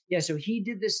 But yeah, so he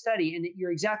did this study, and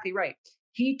you're exactly right.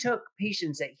 He took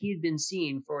patients that he had been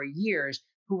seeing for years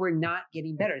who were not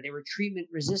getting better. They were treatment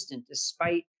resistant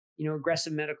despite,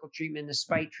 aggressive medical treatment,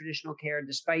 despite traditional care,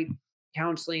 despite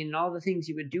counseling and all the things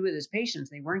he would do with his patients.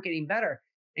 They weren't getting better.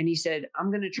 And he said,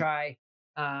 I'm going to try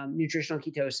nutritional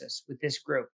ketosis with this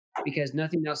group because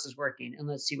nothing else is working, and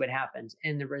let's see what happens.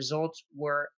 And the results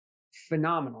were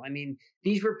phenomenal. I mean,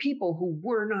 these were people who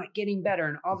were not getting better,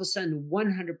 and all of a sudden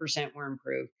 100% were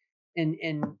improved. And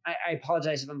I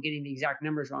apologize if I'm getting the exact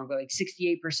numbers wrong, but like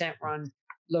 68% were on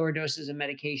lower doses of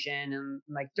medication, and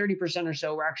like 30% or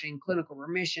so were actually in clinical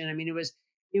remission. I mean,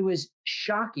 it was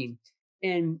shocking.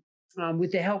 And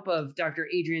with the help of Dr.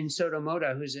 Adrian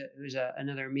Sotomoda, who's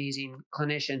another amazing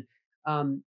clinician,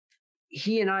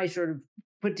 he and I sort of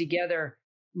put together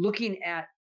looking at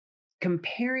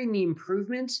comparing the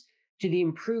improvements to the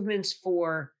improvements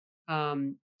for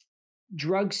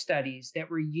drug studies that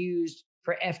were used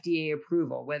for FDA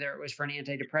approval, whether it was for an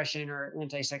antidepressant or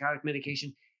antipsychotic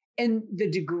medication. And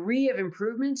the degree of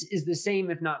improvements is the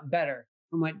same, if not better,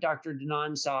 from what Dr.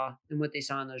 Danan saw and what they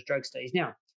saw in those drug studies.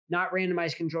 Now, not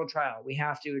randomized controlled trial. We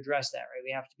have to address that, right?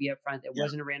 We have to be upfront. It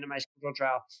wasn't a randomized controlled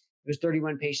trial. It was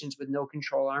 31 patients with no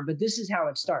control arm. But this is how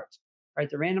it starts, right?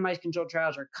 The randomized controlled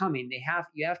trials are coming.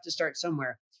 You have to start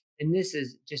somewhere. And this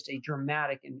is just a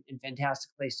dramatic and fantastic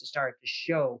place to start to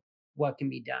show what can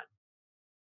be done.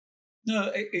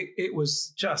 No, it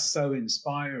was just so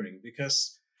inspiring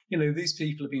because, these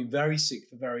people have been very sick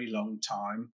for a very long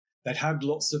time. They'd had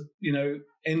lots of,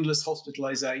 endless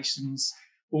hospitalizations,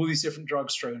 all these different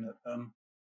drugs thrown at them.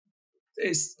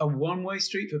 It's a one-way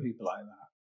street for people like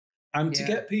that. And to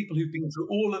get people who've been through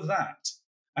all of that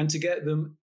and to get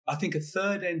them, I think a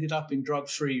third ended up in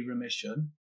drug-free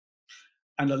remission.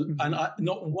 And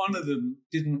not one of them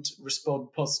didn't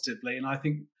respond positively. And I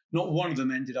think not one of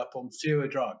them ended up on fewer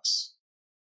drugs.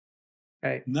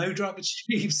 Right. No drug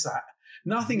achieves that.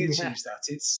 Nothing achieves that.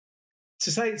 It's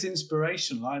to say it's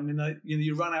inspirational. I mean,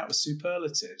 you run out of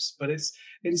superlatives, but it's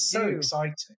so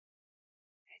exciting.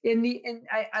 And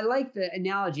I like the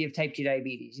analogy of type 2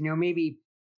 diabetes. Maybe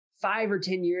 5 or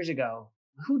 10 years ago,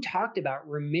 who talked about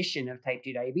remission of type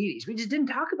 2 diabetes? We just didn't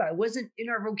talk about it. It wasn't in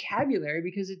our vocabulary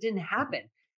because it didn't happen.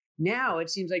 Now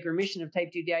it seems like remission of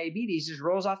type 2 diabetes just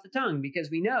rolls off the tongue because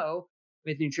we know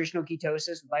with nutritional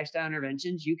ketosis, lifestyle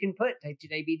interventions, you can put type 2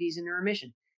 diabetes into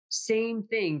remission. Same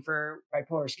thing for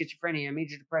bipolar, schizophrenia,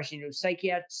 major depression,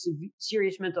 psychiatric,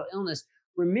 serious mental illness.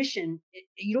 Remission,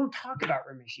 you don't talk about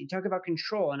remission. You talk about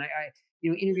control. And I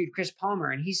interviewed Chris Palmer,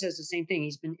 and he says the same thing.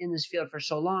 He's been in this field for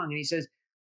so long, and he says,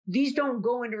 these don't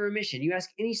go into remission. You ask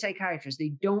any psychiatrist,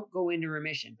 they don't go into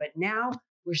remission. But now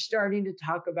we're starting to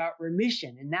talk about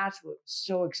remission, and that's what's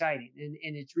so exciting.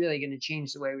 And it's really going to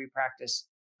change the way we practice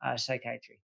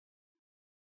psychiatry.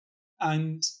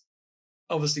 And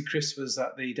obviously, Chris was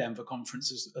at the Denver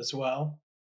conference as well.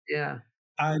 Yeah.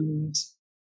 And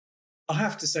I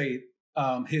have to say,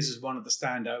 his is one of the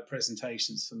standout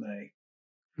presentations for me.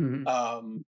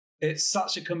 Mm-hmm. It's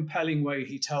such a compelling way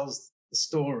he tells the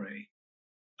story.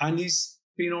 And he's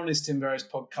been honest in various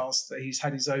podcasts that he's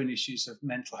had his own issues of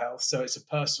mental health. So it's a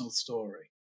personal story.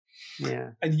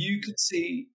 Yeah. And you could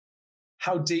see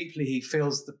how deeply he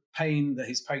feels the pain that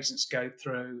his patients go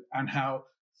through, and how,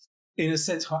 in a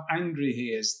sense, how angry he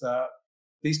is that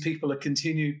these people are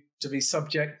continued to be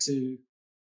subject to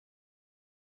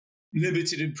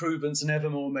limited improvements and ever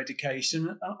more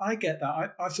medication. I get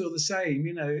that. I feel the same,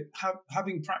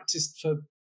 having practiced for,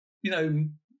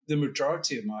 the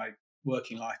majority of my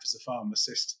working life as a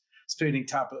pharmacist, spooning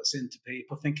tablets into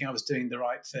people, thinking I was doing the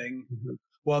right thing,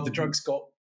 while the drugs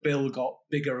bill got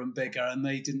bigger and bigger, and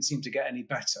they didn't seem to get any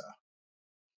better.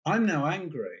 I'm now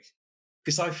angry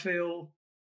because I feel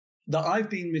that I've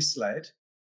been misled,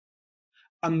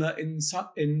 and that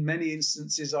in many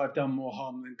instances I've done more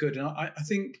harm than good. And I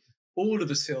think all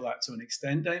of us feel that to an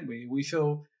extent, don't we? We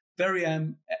feel very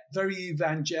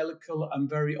evangelical and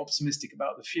very optimistic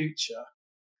about the future,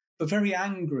 but very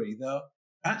angry that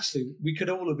actually we could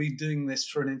all have been doing this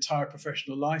for an entire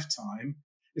professional lifetime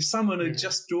if someone had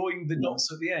just joined the dots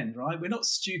at the end, right? We're not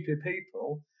stupid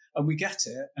people, and we get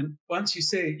it. And once you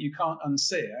see it, you can't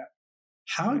unsee it.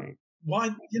 How? Right. Why?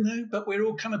 But we're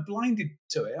all kind of blinded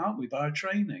to it, aren't we, by our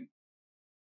training?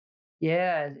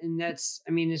 Yeah. And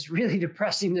it's really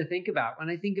depressing to think about. When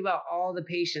I think about all the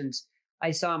patients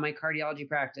I saw in my cardiology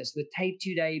practice with type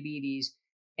 2 diabetes,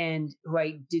 and who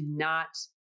I did not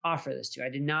offer this to. I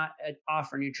did not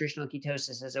offer nutritional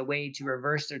ketosis as a way to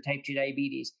reverse their type 2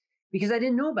 diabetes, because I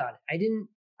didn't know about it.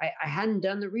 I hadn't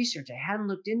done the research. I hadn't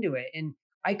looked into it. And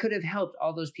I could have helped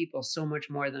all those people so much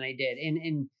more than I did.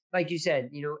 And like you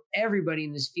said, everybody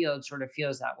in this field sort of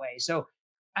feels that way. So,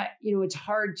 it's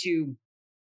hard to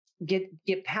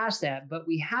get past that, but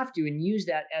we have to, and use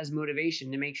that as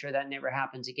motivation to make sure that never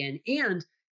happens again, and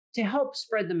to help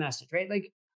spread the message, right?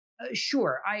 Like,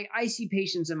 sure, I see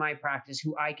patients in my practice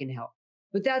who I can help,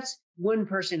 but that's one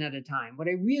person at a time. What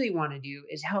I really want to do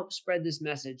is help spread this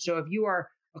message. So if you are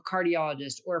a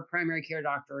cardiologist or a primary care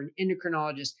doctor or an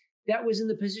endocrinologist that was in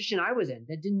the position I was in,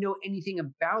 that didn't know anything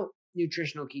about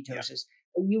nutritional ketosis,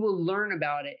 and you will learn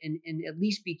about it and at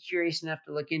least be curious enough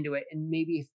to look into it, and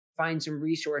maybe find some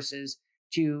resources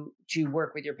to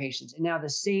work with your patients. And now the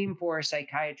same for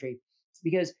psychiatry,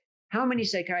 because how many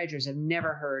psychiatrists have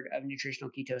never heard of nutritional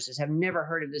ketosis, have never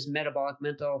heard of this metabolic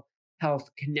mental health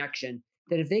connection,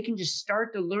 that if they can just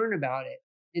start to learn about it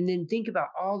and then think about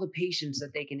all the patients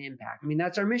that they can impact. I mean,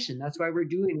 that's our mission. That's why we're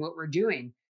doing what we're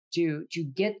doing, to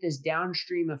get this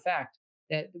downstream effect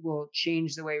that will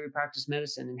change the way we practice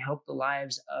medicine and help the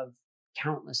lives of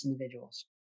countless individuals.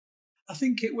 I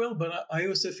think it will, but I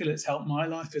also feel it's helped my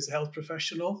life as a health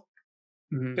professional,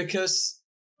 because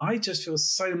I just feel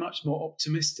so much more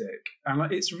optimistic,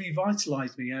 and it's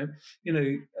revitalized me.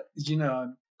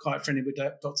 I'm quite friendly with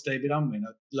Dr. David Unwin,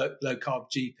 a low carb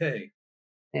GP.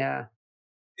 Yeah.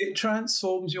 It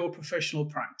transforms your professional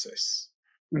practice,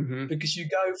 because you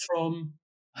go from,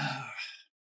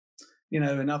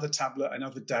 another tablet,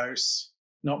 another dose,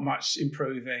 not much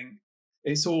improving.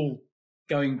 It's all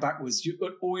going backwards.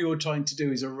 All you're trying to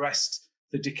do is arrest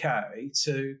the decay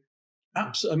to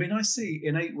absolutely. I mean, I see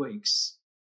in 8 weeks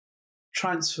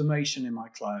transformation in my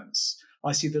clients.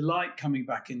 I see the light coming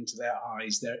back into their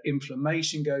eyes. Their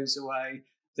inflammation goes away.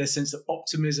 Their sense of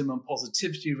optimism and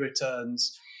positivity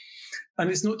returns. And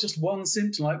it's not just one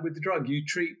symptom, like with the drug. You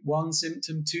treat one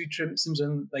symptom, 2 symptoms,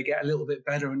 and they get a little bit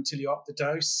better until you up the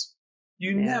dose.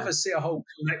 You never see a whole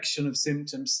collection of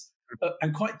symptoms,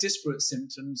 and quite disparate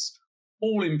symptoms,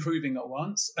 all improving at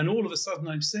once. And all of a sudden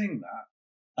I'm seeing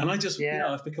that. And I just,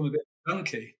 I've become a bit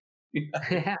funky.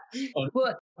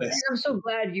 Well, I'm so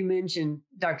glad you mentioned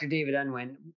Dr. David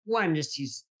Unwin. One, just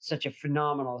he's such a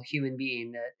phenomenal human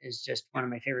being that is just one of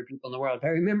my favorite people in the world. But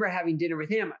I remember having dinner with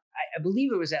him. I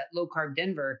believe it was at Low Carb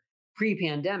Denver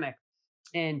pre-pandemic,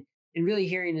 and really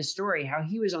hearing his story, how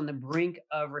he was on the brink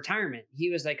of retirement. He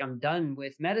was like, I'm done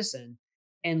with medicine,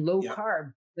 and low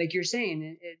carb, like you're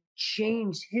saying, it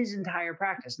changed his entire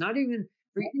practice. Not even,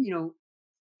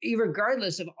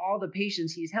 regardless of all the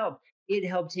patients he's helped, it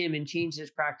helped him and changed his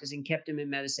practice and kept him in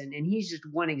medicine. And he's just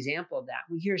one example of that.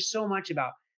 We hear so much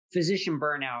about physician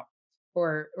burnout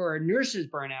or nurses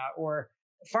burnout or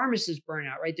pharmacist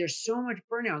burnout, right? There's so much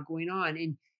burnout going on.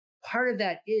 And part of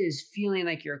that is feeling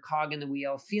like you're a cog in the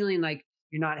wheel, feeling like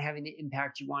you're not having the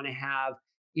impact you want to have,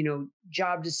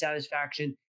 job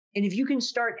dissatisfaction. And if you can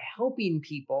start helping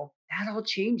people, that all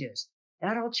changes.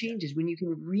 That all changes when you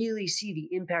can really see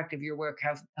the impact of your work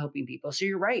helping people. So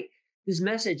you're right. This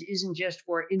message isn't just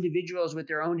for individuals with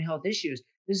their own health issues.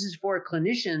 This is for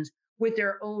clinicians with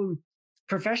their own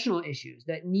professional issues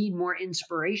that need more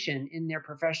inspiration in their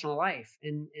professional life.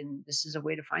 And this is a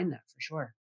way to find that for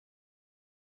sure.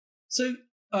 So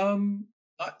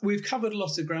we've covered a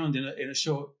lot of ground in a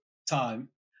short time.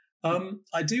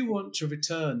 I do want to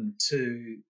return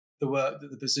to the work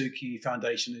that the Bazooki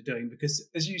Foundation are doing, because,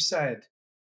 as you said,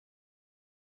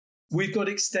 we've got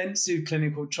extensive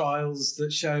clinical trials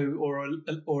that show,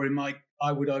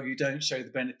 I would argue, don't show the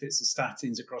benefits of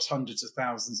statins across hundreds of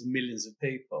thousands and millions of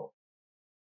people.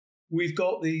 We've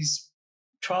got these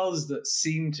trials that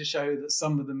seem to show that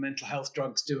some of the mental health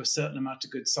drugs do a certain amount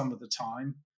of good some of the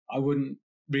time. I wouldn't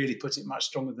really put it much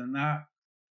stronger than that.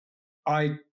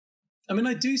 I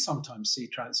do sometimes see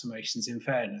transformations, in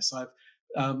fairness.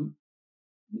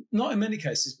 Not in many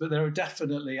cases, but there are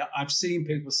definitely, I've seen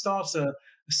people start a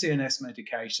CNS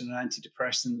medication, an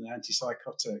antidepressant, an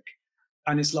antipsychotic,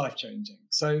 and it's life-changing.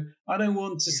 So I don't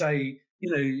want to say,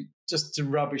 just to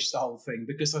rubbish the whole thing,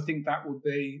 because I think that would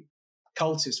be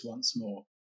cultist once more.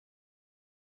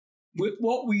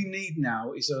 What we need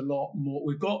now is a lot more.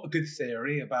 We've got a good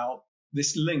theory about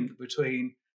this link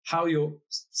between how your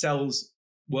cells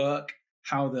work,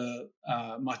 how the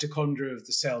mitochondria of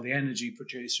the cell, the energy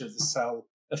producer of the cell,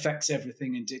 affects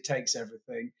everything and dictates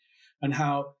everything, and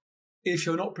how if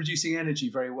you're not producing energy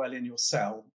very well in your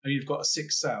cell and you've got a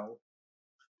sick cell,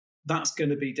 that's going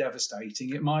to be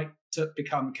devastating. It might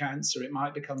become cancer, it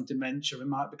might become dementia, it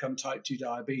might become type 2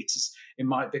 diabetes, it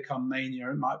might become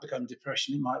mania, it might become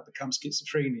depression, it might become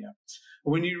schizophrenia.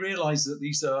 When you realize that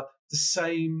these are the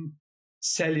same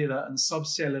cellular and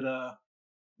subcellular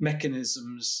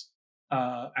mechanisms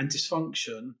and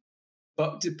dysfunction,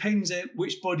 but depends on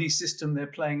which body system they're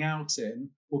playing out in,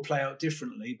 will play out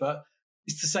differently, but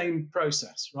it's the same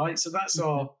process, right? So that's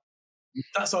our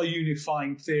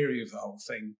unifying theory of the whole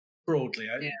thing, broadly.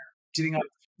 Yeah. Do you think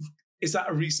is that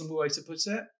a reasonable way to put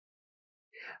it?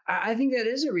 I think that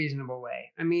is a reasonable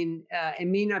way. I mean, it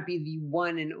may not be the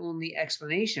one and only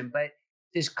explanation, but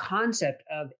this concept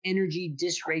of energy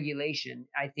dysregulation,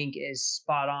 I think, is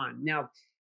spot on. Now,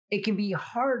 it can be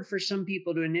hard for some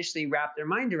people to initially wrap their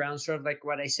mind around, sort of like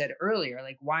what I said earlier,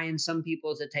 like why in some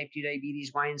people is it type 2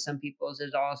 diabetes, why in some people is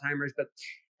it Alzheimer's, but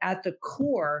at the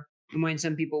core, and why in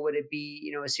some people would it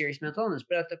be, a serious mental illness,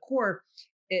 but at the core,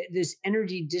 this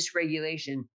energy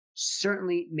dysregulation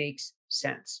certainly makes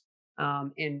sense.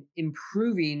 And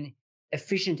improving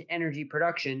efficient energy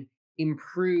production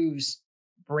improves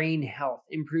brain health,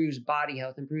 improves body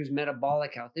health, improves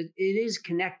metabolic health. It is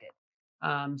connected.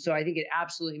 So I think it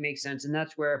absolutely makes sense. And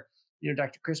that's where,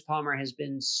 Dr. Chris Palmer has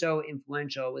been so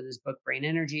influential with his book, Brain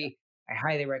Energy. I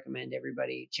highly recommend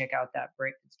everybody check out that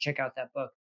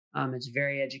book. It's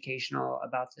very educational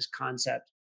about this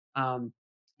concept.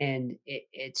 And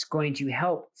it's going to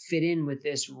help fit in with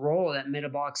this role that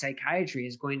metabolic psychiatry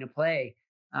is going to play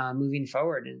moving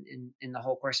forward in the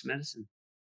whole course of medicine.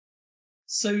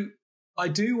 So I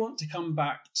do want to come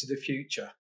back to the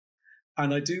future,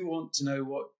 and I do want to know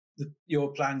what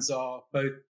your plans are,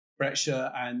 both Bret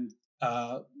Scher and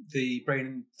the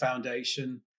Brain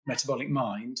Foundation, Metabolic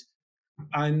Mind,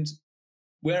 and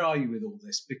where are you with all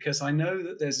this? Because I know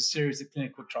that there's a series of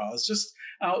clinical trials. Just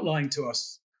outline to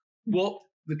us what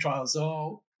the trials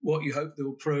are, what you hope they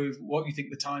will prove, what you think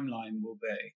the timeline will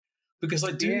be. Because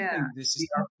I do think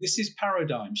this is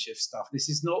paradigm shift stuff. This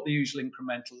is not the usual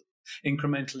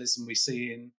incrementalism we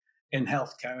see in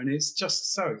healthcare, and it's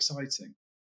just so exciting.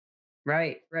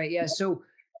 Right. Yeah. So,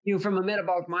 from a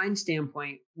metabolic mind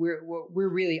standpoint, we're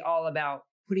really all about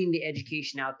putting the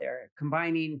education out there,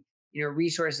 combining,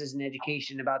 resources and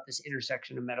education about this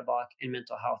intersection of metabolic and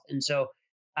mental health. And so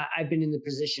I've been in the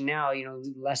position now,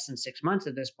 less than 6 months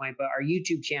at this point, but our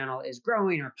YouTube channel is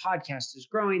growing, our podcast is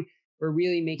growing. We're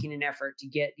really making an effort to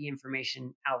get the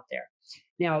information out there.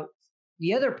 Now,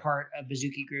 the other part of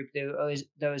Bazooki Group, though, is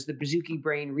the Bazooki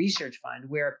Brain Research Fund,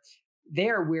 where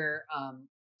we're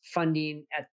funding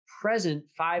at present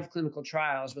 5 clinical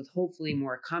trials, with hopefully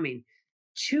more coming,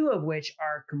 2 of which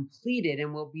are completed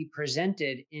and will be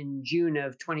presented in June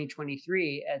of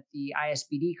 2023 at the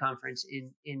ISBD conference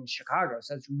in Chicago.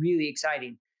 So it's really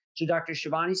exciting. So Dr.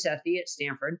 Shivani Sethi at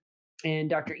Stanford and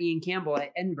Dr. Ian Campbell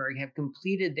at Edinburgh have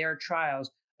completed their trials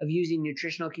of using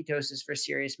nutritional ketosis for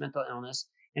serious mental illness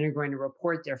and are going to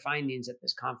report their findings at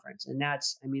this conference. And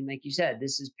that's, like you said,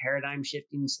 this is paradigm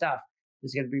shifting stuff.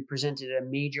 It's going to be presented at a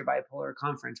major bipolar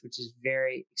conference, which is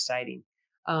very exciting.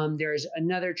 There's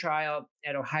another trial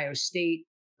at Ohio State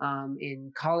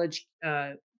in college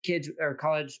kids or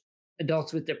college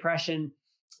adults with depression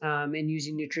and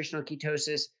using nutritional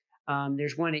ketosis.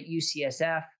 There's one at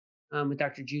UCSF with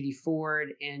Dr. Judy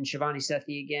Ford and Shivani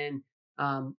Sethi again,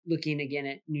 looking again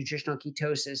at nutritional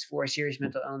ketosis for serious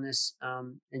mental illness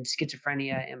and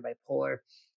schizophrenia and bipolar.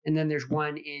 And then there's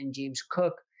one in James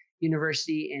Cook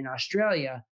University in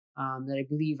Australia that I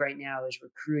believe right now is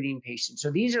recruiting patients.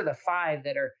 So these are the 5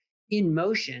 that are in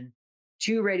motion,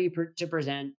 2 ready to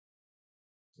present,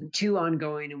 2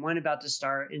 ongoing, and 1 about to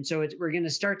start. And so we're going to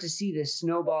start to see this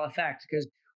snowball effect because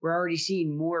we're already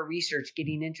seeing more research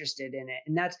getting interested in it.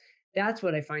 And that's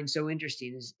what I find so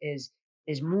interesting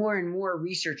is more and more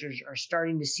researchers are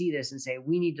starting to see this and say,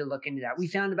 we need to look into that. We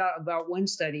found about one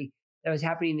study that was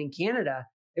happening in Canada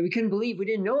that we couldn't believe we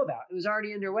didn't know about. It was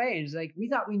already underway. And it's like, we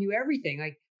thought we knew everything.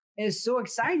 Like, it's so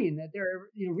exciting that there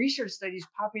are research studies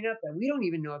popping up that we don't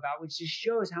even know about, which just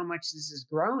shows how much this is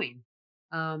growing.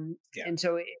 And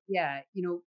so,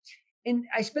 and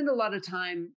I spend a lot of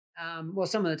time,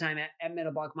 some of the time at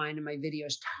Metabolic Mind in my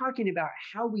videos talking about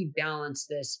how we balance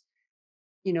this.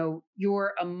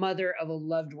 You're a mother of a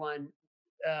loved one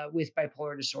with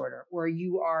bipolar disorder, or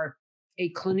you are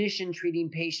a clinician treating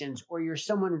patients, or you're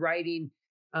someone writing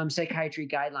psychiatry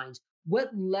guidelines. What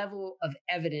level of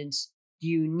evidence do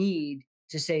you need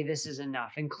to say this is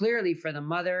enough? And clearly for the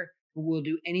mother who will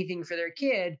do anything for their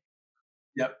kid,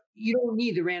 you don't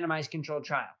need the randomized controlled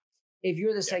trial. If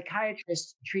you're the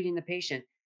psychiatrist treating the patient,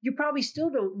 you probably still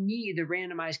don't need the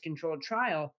randomized controlled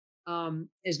trial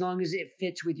as long as it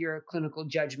fits with your clinical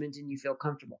judgment and you feel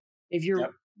comfortable. If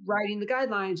you're writing the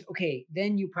guidelines, okay,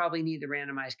 then you probably need the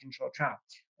randomized controlled trial.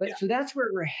 But so that's where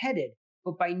we're headed.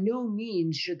 But by no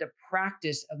means should the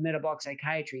practice of metabolic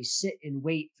psychiatry sit and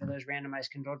wait for those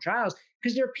randomized controlled trials,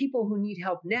 because there are people who need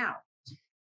help now.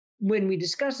 When we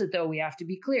discuss it, though, we have to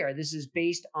be clear. This is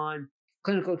based on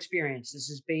clinical experience. This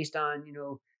is based on,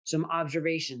 some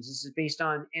observations. This is based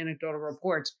on anecdotal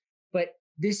reports. But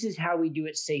this is how we do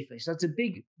it safely. So it's a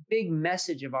big, big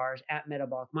message of ours at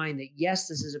Metabolic Mind that, yes,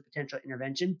 this is a potential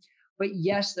intervention, but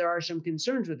yes, there are some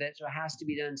concerns with it. So it has to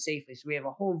be done safely. So we have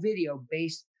a whole video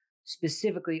based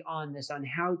specifically on this, on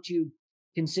how to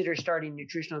consider starting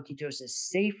nutritional ketosis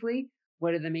safely.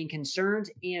 What are the main concerns,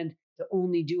 and to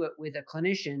only do it with a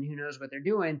clinician who knows what they're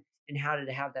doing, and how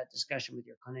to have that discussion with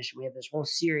your clinician. We have this whole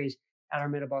series at our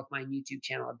Metabolic Mind YouTube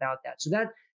channel about that. So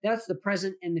that's the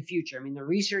present and the future. I mean, the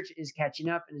research is catching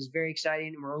up and is very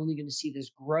exciting, and we're only going to see this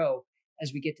grow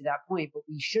as we get to that point. But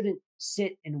we shouldn't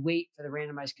sit and wait for the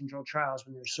randomized controlled trials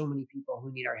when there's so many people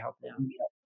who need our help now.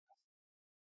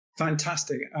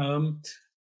 Fantastic.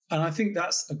 And I think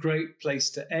that's a great place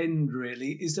to end,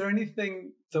 really. Is there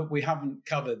anything that we haven't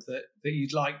covered that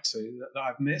you'd like to, that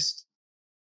I've missed?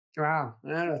 Wow,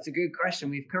 I don't know. It's a good question.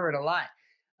 We've covered a lot.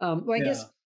 I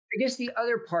guess the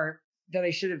other part that I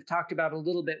should have talked about a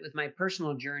little bit with my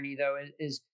personal journey, though,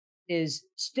 is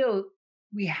still,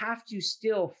 we have to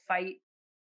still fight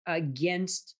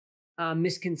against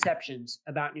misconceptions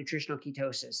about nutritional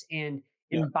ketosis and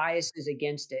biases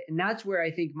against it. And that's where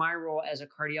I think my role as a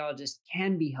cardiologist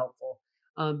can be helpful,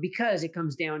 because it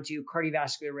comes down to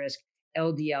cardiovascular risk,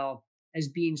 LDL, as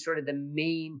being sort of the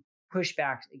main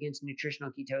pushbacks against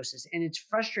nutritional ketosis. And it's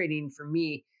frustrating for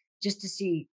me just to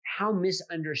see how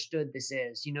misunderstood this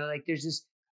is. Like, there's this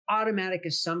automatic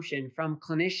assumption from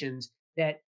clinicians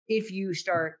that if you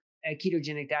start a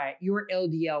ketogenic diet, your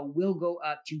LDL will go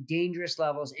up to dangerous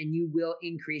levels and you will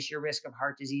increase your risk of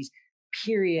heart disease,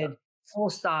 period, full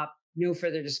stop, no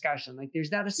further discussion. Like,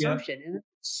 there's that assumption, and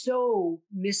it's so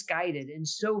misguided and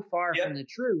so far from the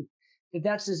truth that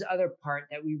that's this other part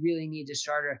that we really need to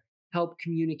start to help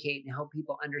communicate and help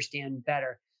people understand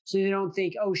better. So they don't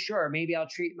think, oh, sure, maybe I'll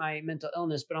treat my mental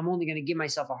illness, but I'm only going to give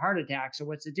myself a heart attack. So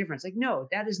what's the difference? Like, no,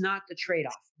 that is not the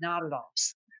trade-off. Not at all.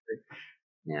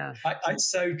 Yeah.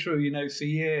 It's so true. For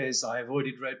years, I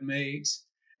avoided red meat.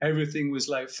 Everything was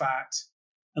low fat.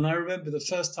 And I remember the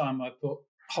first time I put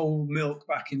whole milk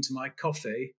back into my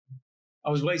coffee, I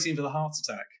was waiting for the heart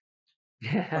attack.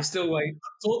 I'm still waiting.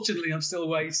 Unfortunately, I'm still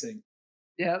waiting.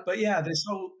 Yeah. But this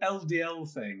whole LDL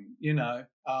thing,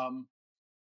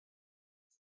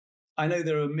 I know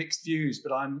there are mixed views,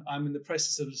 but I'm in the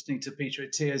process of listening to Peter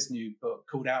Attia's new book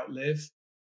called Outlive.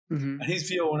 Mm-hmm. And his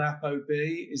view on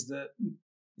ApoB is that,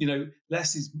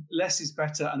 less is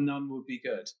better and none would be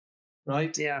good.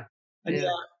 Right? Yeah. And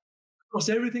across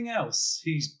everything else,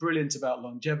 he's brilliant about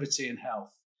longevity and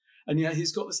health. And yet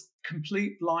he's got this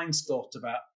complete blind spot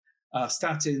about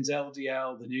statins,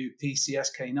 LDL, the new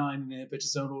PCSK9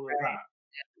 inhibitors, and all of that.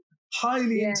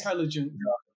 Highly intelligent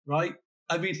guy, right?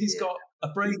 I mean, he's got a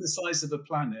brain the size of a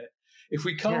planet. If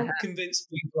we can't convince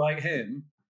people like him,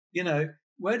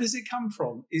 where does it come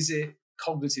from? Is it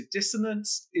cognitive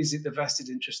dissonance? Is it the vested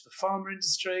interest of the pharma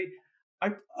industry?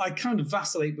 I kind of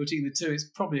vacillate between the two. It's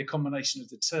probably a combination of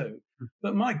the two.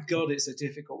 But my God, it's a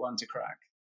difficult one to crack.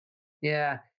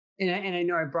 Yeah. And I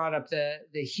know I brought up the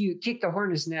huge, kick the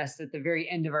hornet's nest at the very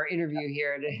end of our interview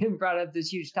here and brought up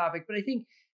this huge topic. But I think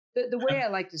the way I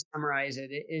like to summarize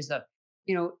it is that,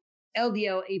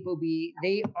 LDL, ApoB,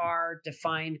 they are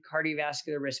defined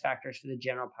cardiovascular risk factors for the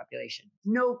general population.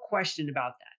 No question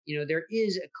about that. There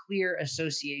is a clear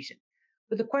association.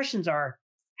 But the questions are,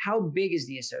 how big is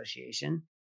the association?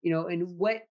 And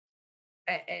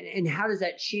how does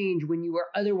that change when you are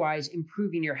otherwise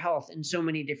improving your health in so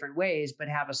many different ways, but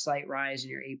have a slight rise in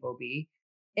your ApoB?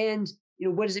 And,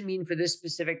 what does it mean for this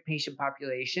specific patient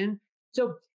population?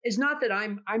 So it's not that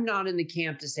I'm not in the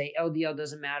camp to say LDL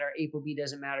doesn't matter, ApoB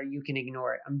doesn't matter, you can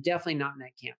ignore it. I'm definitely not in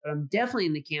that camp, but I'm definitely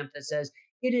in the camp that says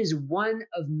it is one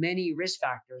of many risk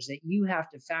factors that you have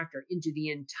to factor into the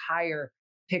entire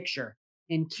picture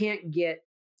and can't get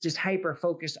just hyper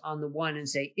focused on the one and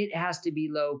say it has to be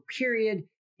low, period.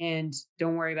 And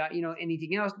don't worry about,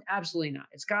 anything else. Absolutely not.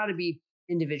 It's got to be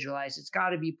individualized. It's got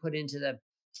to be put into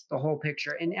the whole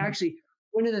picture. And actually,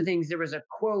 one of the things, there was a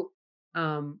quote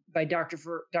by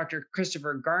Dr.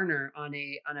 Christopher Garner on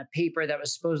a paper that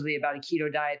was supposedly about a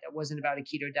keto diet that wasn't about a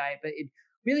keto diet, but it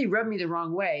really rubbed me the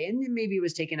wrong way. And then maybe it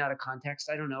was taken out of context.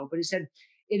 I don't know. But it said,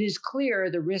 it is clear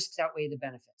the risks outweigh the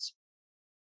benefits.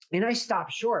 And I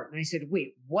stopped short and I said,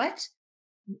 wait, what?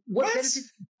 What benefits are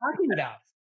you talking about?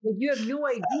 Like, you have no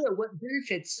idea what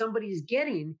benefits somebody's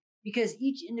getting because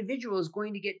each individual is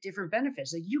going to get different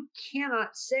benefits. Like, you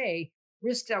cannot say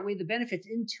risks outweigh the benefits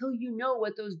until you know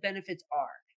what those benefits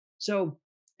are. So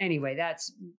anyway,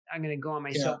 I'm going to go on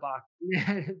my soapbox.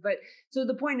 But so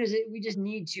the point is that we just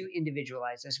need to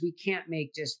individualize this. We can't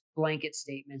make just blanket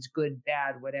statements, good,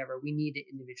 bad, whatever. We need to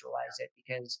individualize it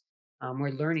because we're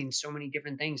learning so many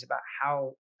different things about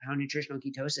how nutritional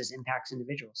ketosis impacts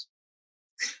individuals.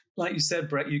 Like you said,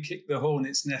 Bret, you kicked the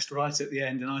hornet's nest right at the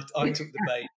end, and I took the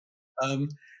bait.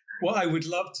 What I would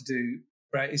love to do,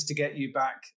 Bret, is to get you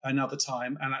back another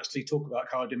time and actually talk about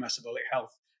cardiometabolic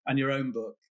health and your own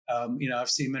book. I've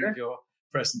seen many of your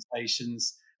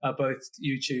presentations, both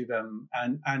YouTube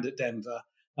and at Denver.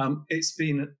 It's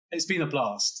been a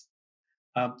blast.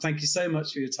 Thank you so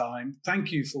much for your time.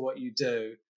 Thank you for what you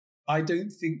do. I don't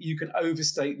think you can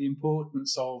overstate the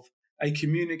importance of a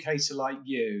communicator like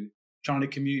you trying to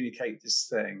communicate this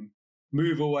thing,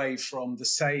 move away from the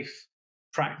safe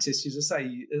practice.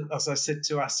 As I said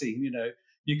to Asim,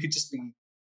 you could just be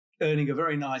earning a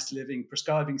very nice living,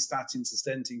 prescribing statins and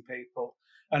stenting people.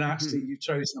 And actually you've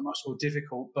chosen a much more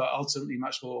difficult, but ultimately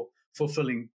much more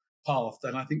fulfilling path.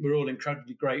 And I think we're all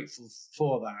incredibly grateful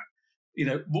for that.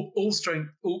 All strength,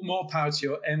 more power to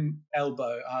your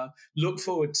elbow. Look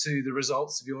forward to the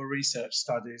results of your research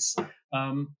studies.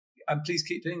 And please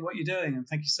keep doing what you're doing. And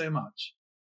thank you so much.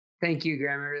 Thank you,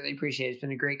 Graham. I really appreciate it. It's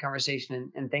been a great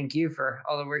conversation. And thank you for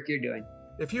all the work you're doing.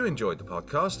 If you enjoyed the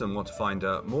podcast and want to find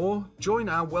out more, join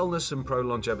our Wellness and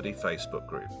ProLongevity Facebook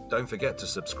group. Don't forget to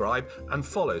subscribe and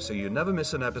follow so you never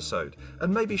miss an episode,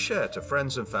 and maybe share to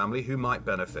friends and family who might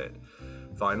benefit.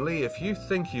 Finally, if you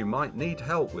think you might need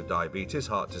help with diabetes,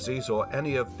 heart disease, or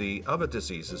any of the other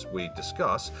diseases we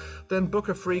discuss, then book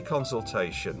a free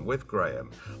consultation with Graham.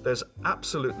 There's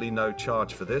absolutely no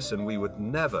charge for this, and we would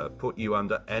never put you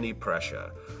under any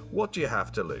pressure. What do you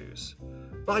have to lose?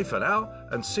 Bye for now,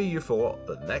 and see you for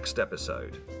the next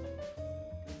episode.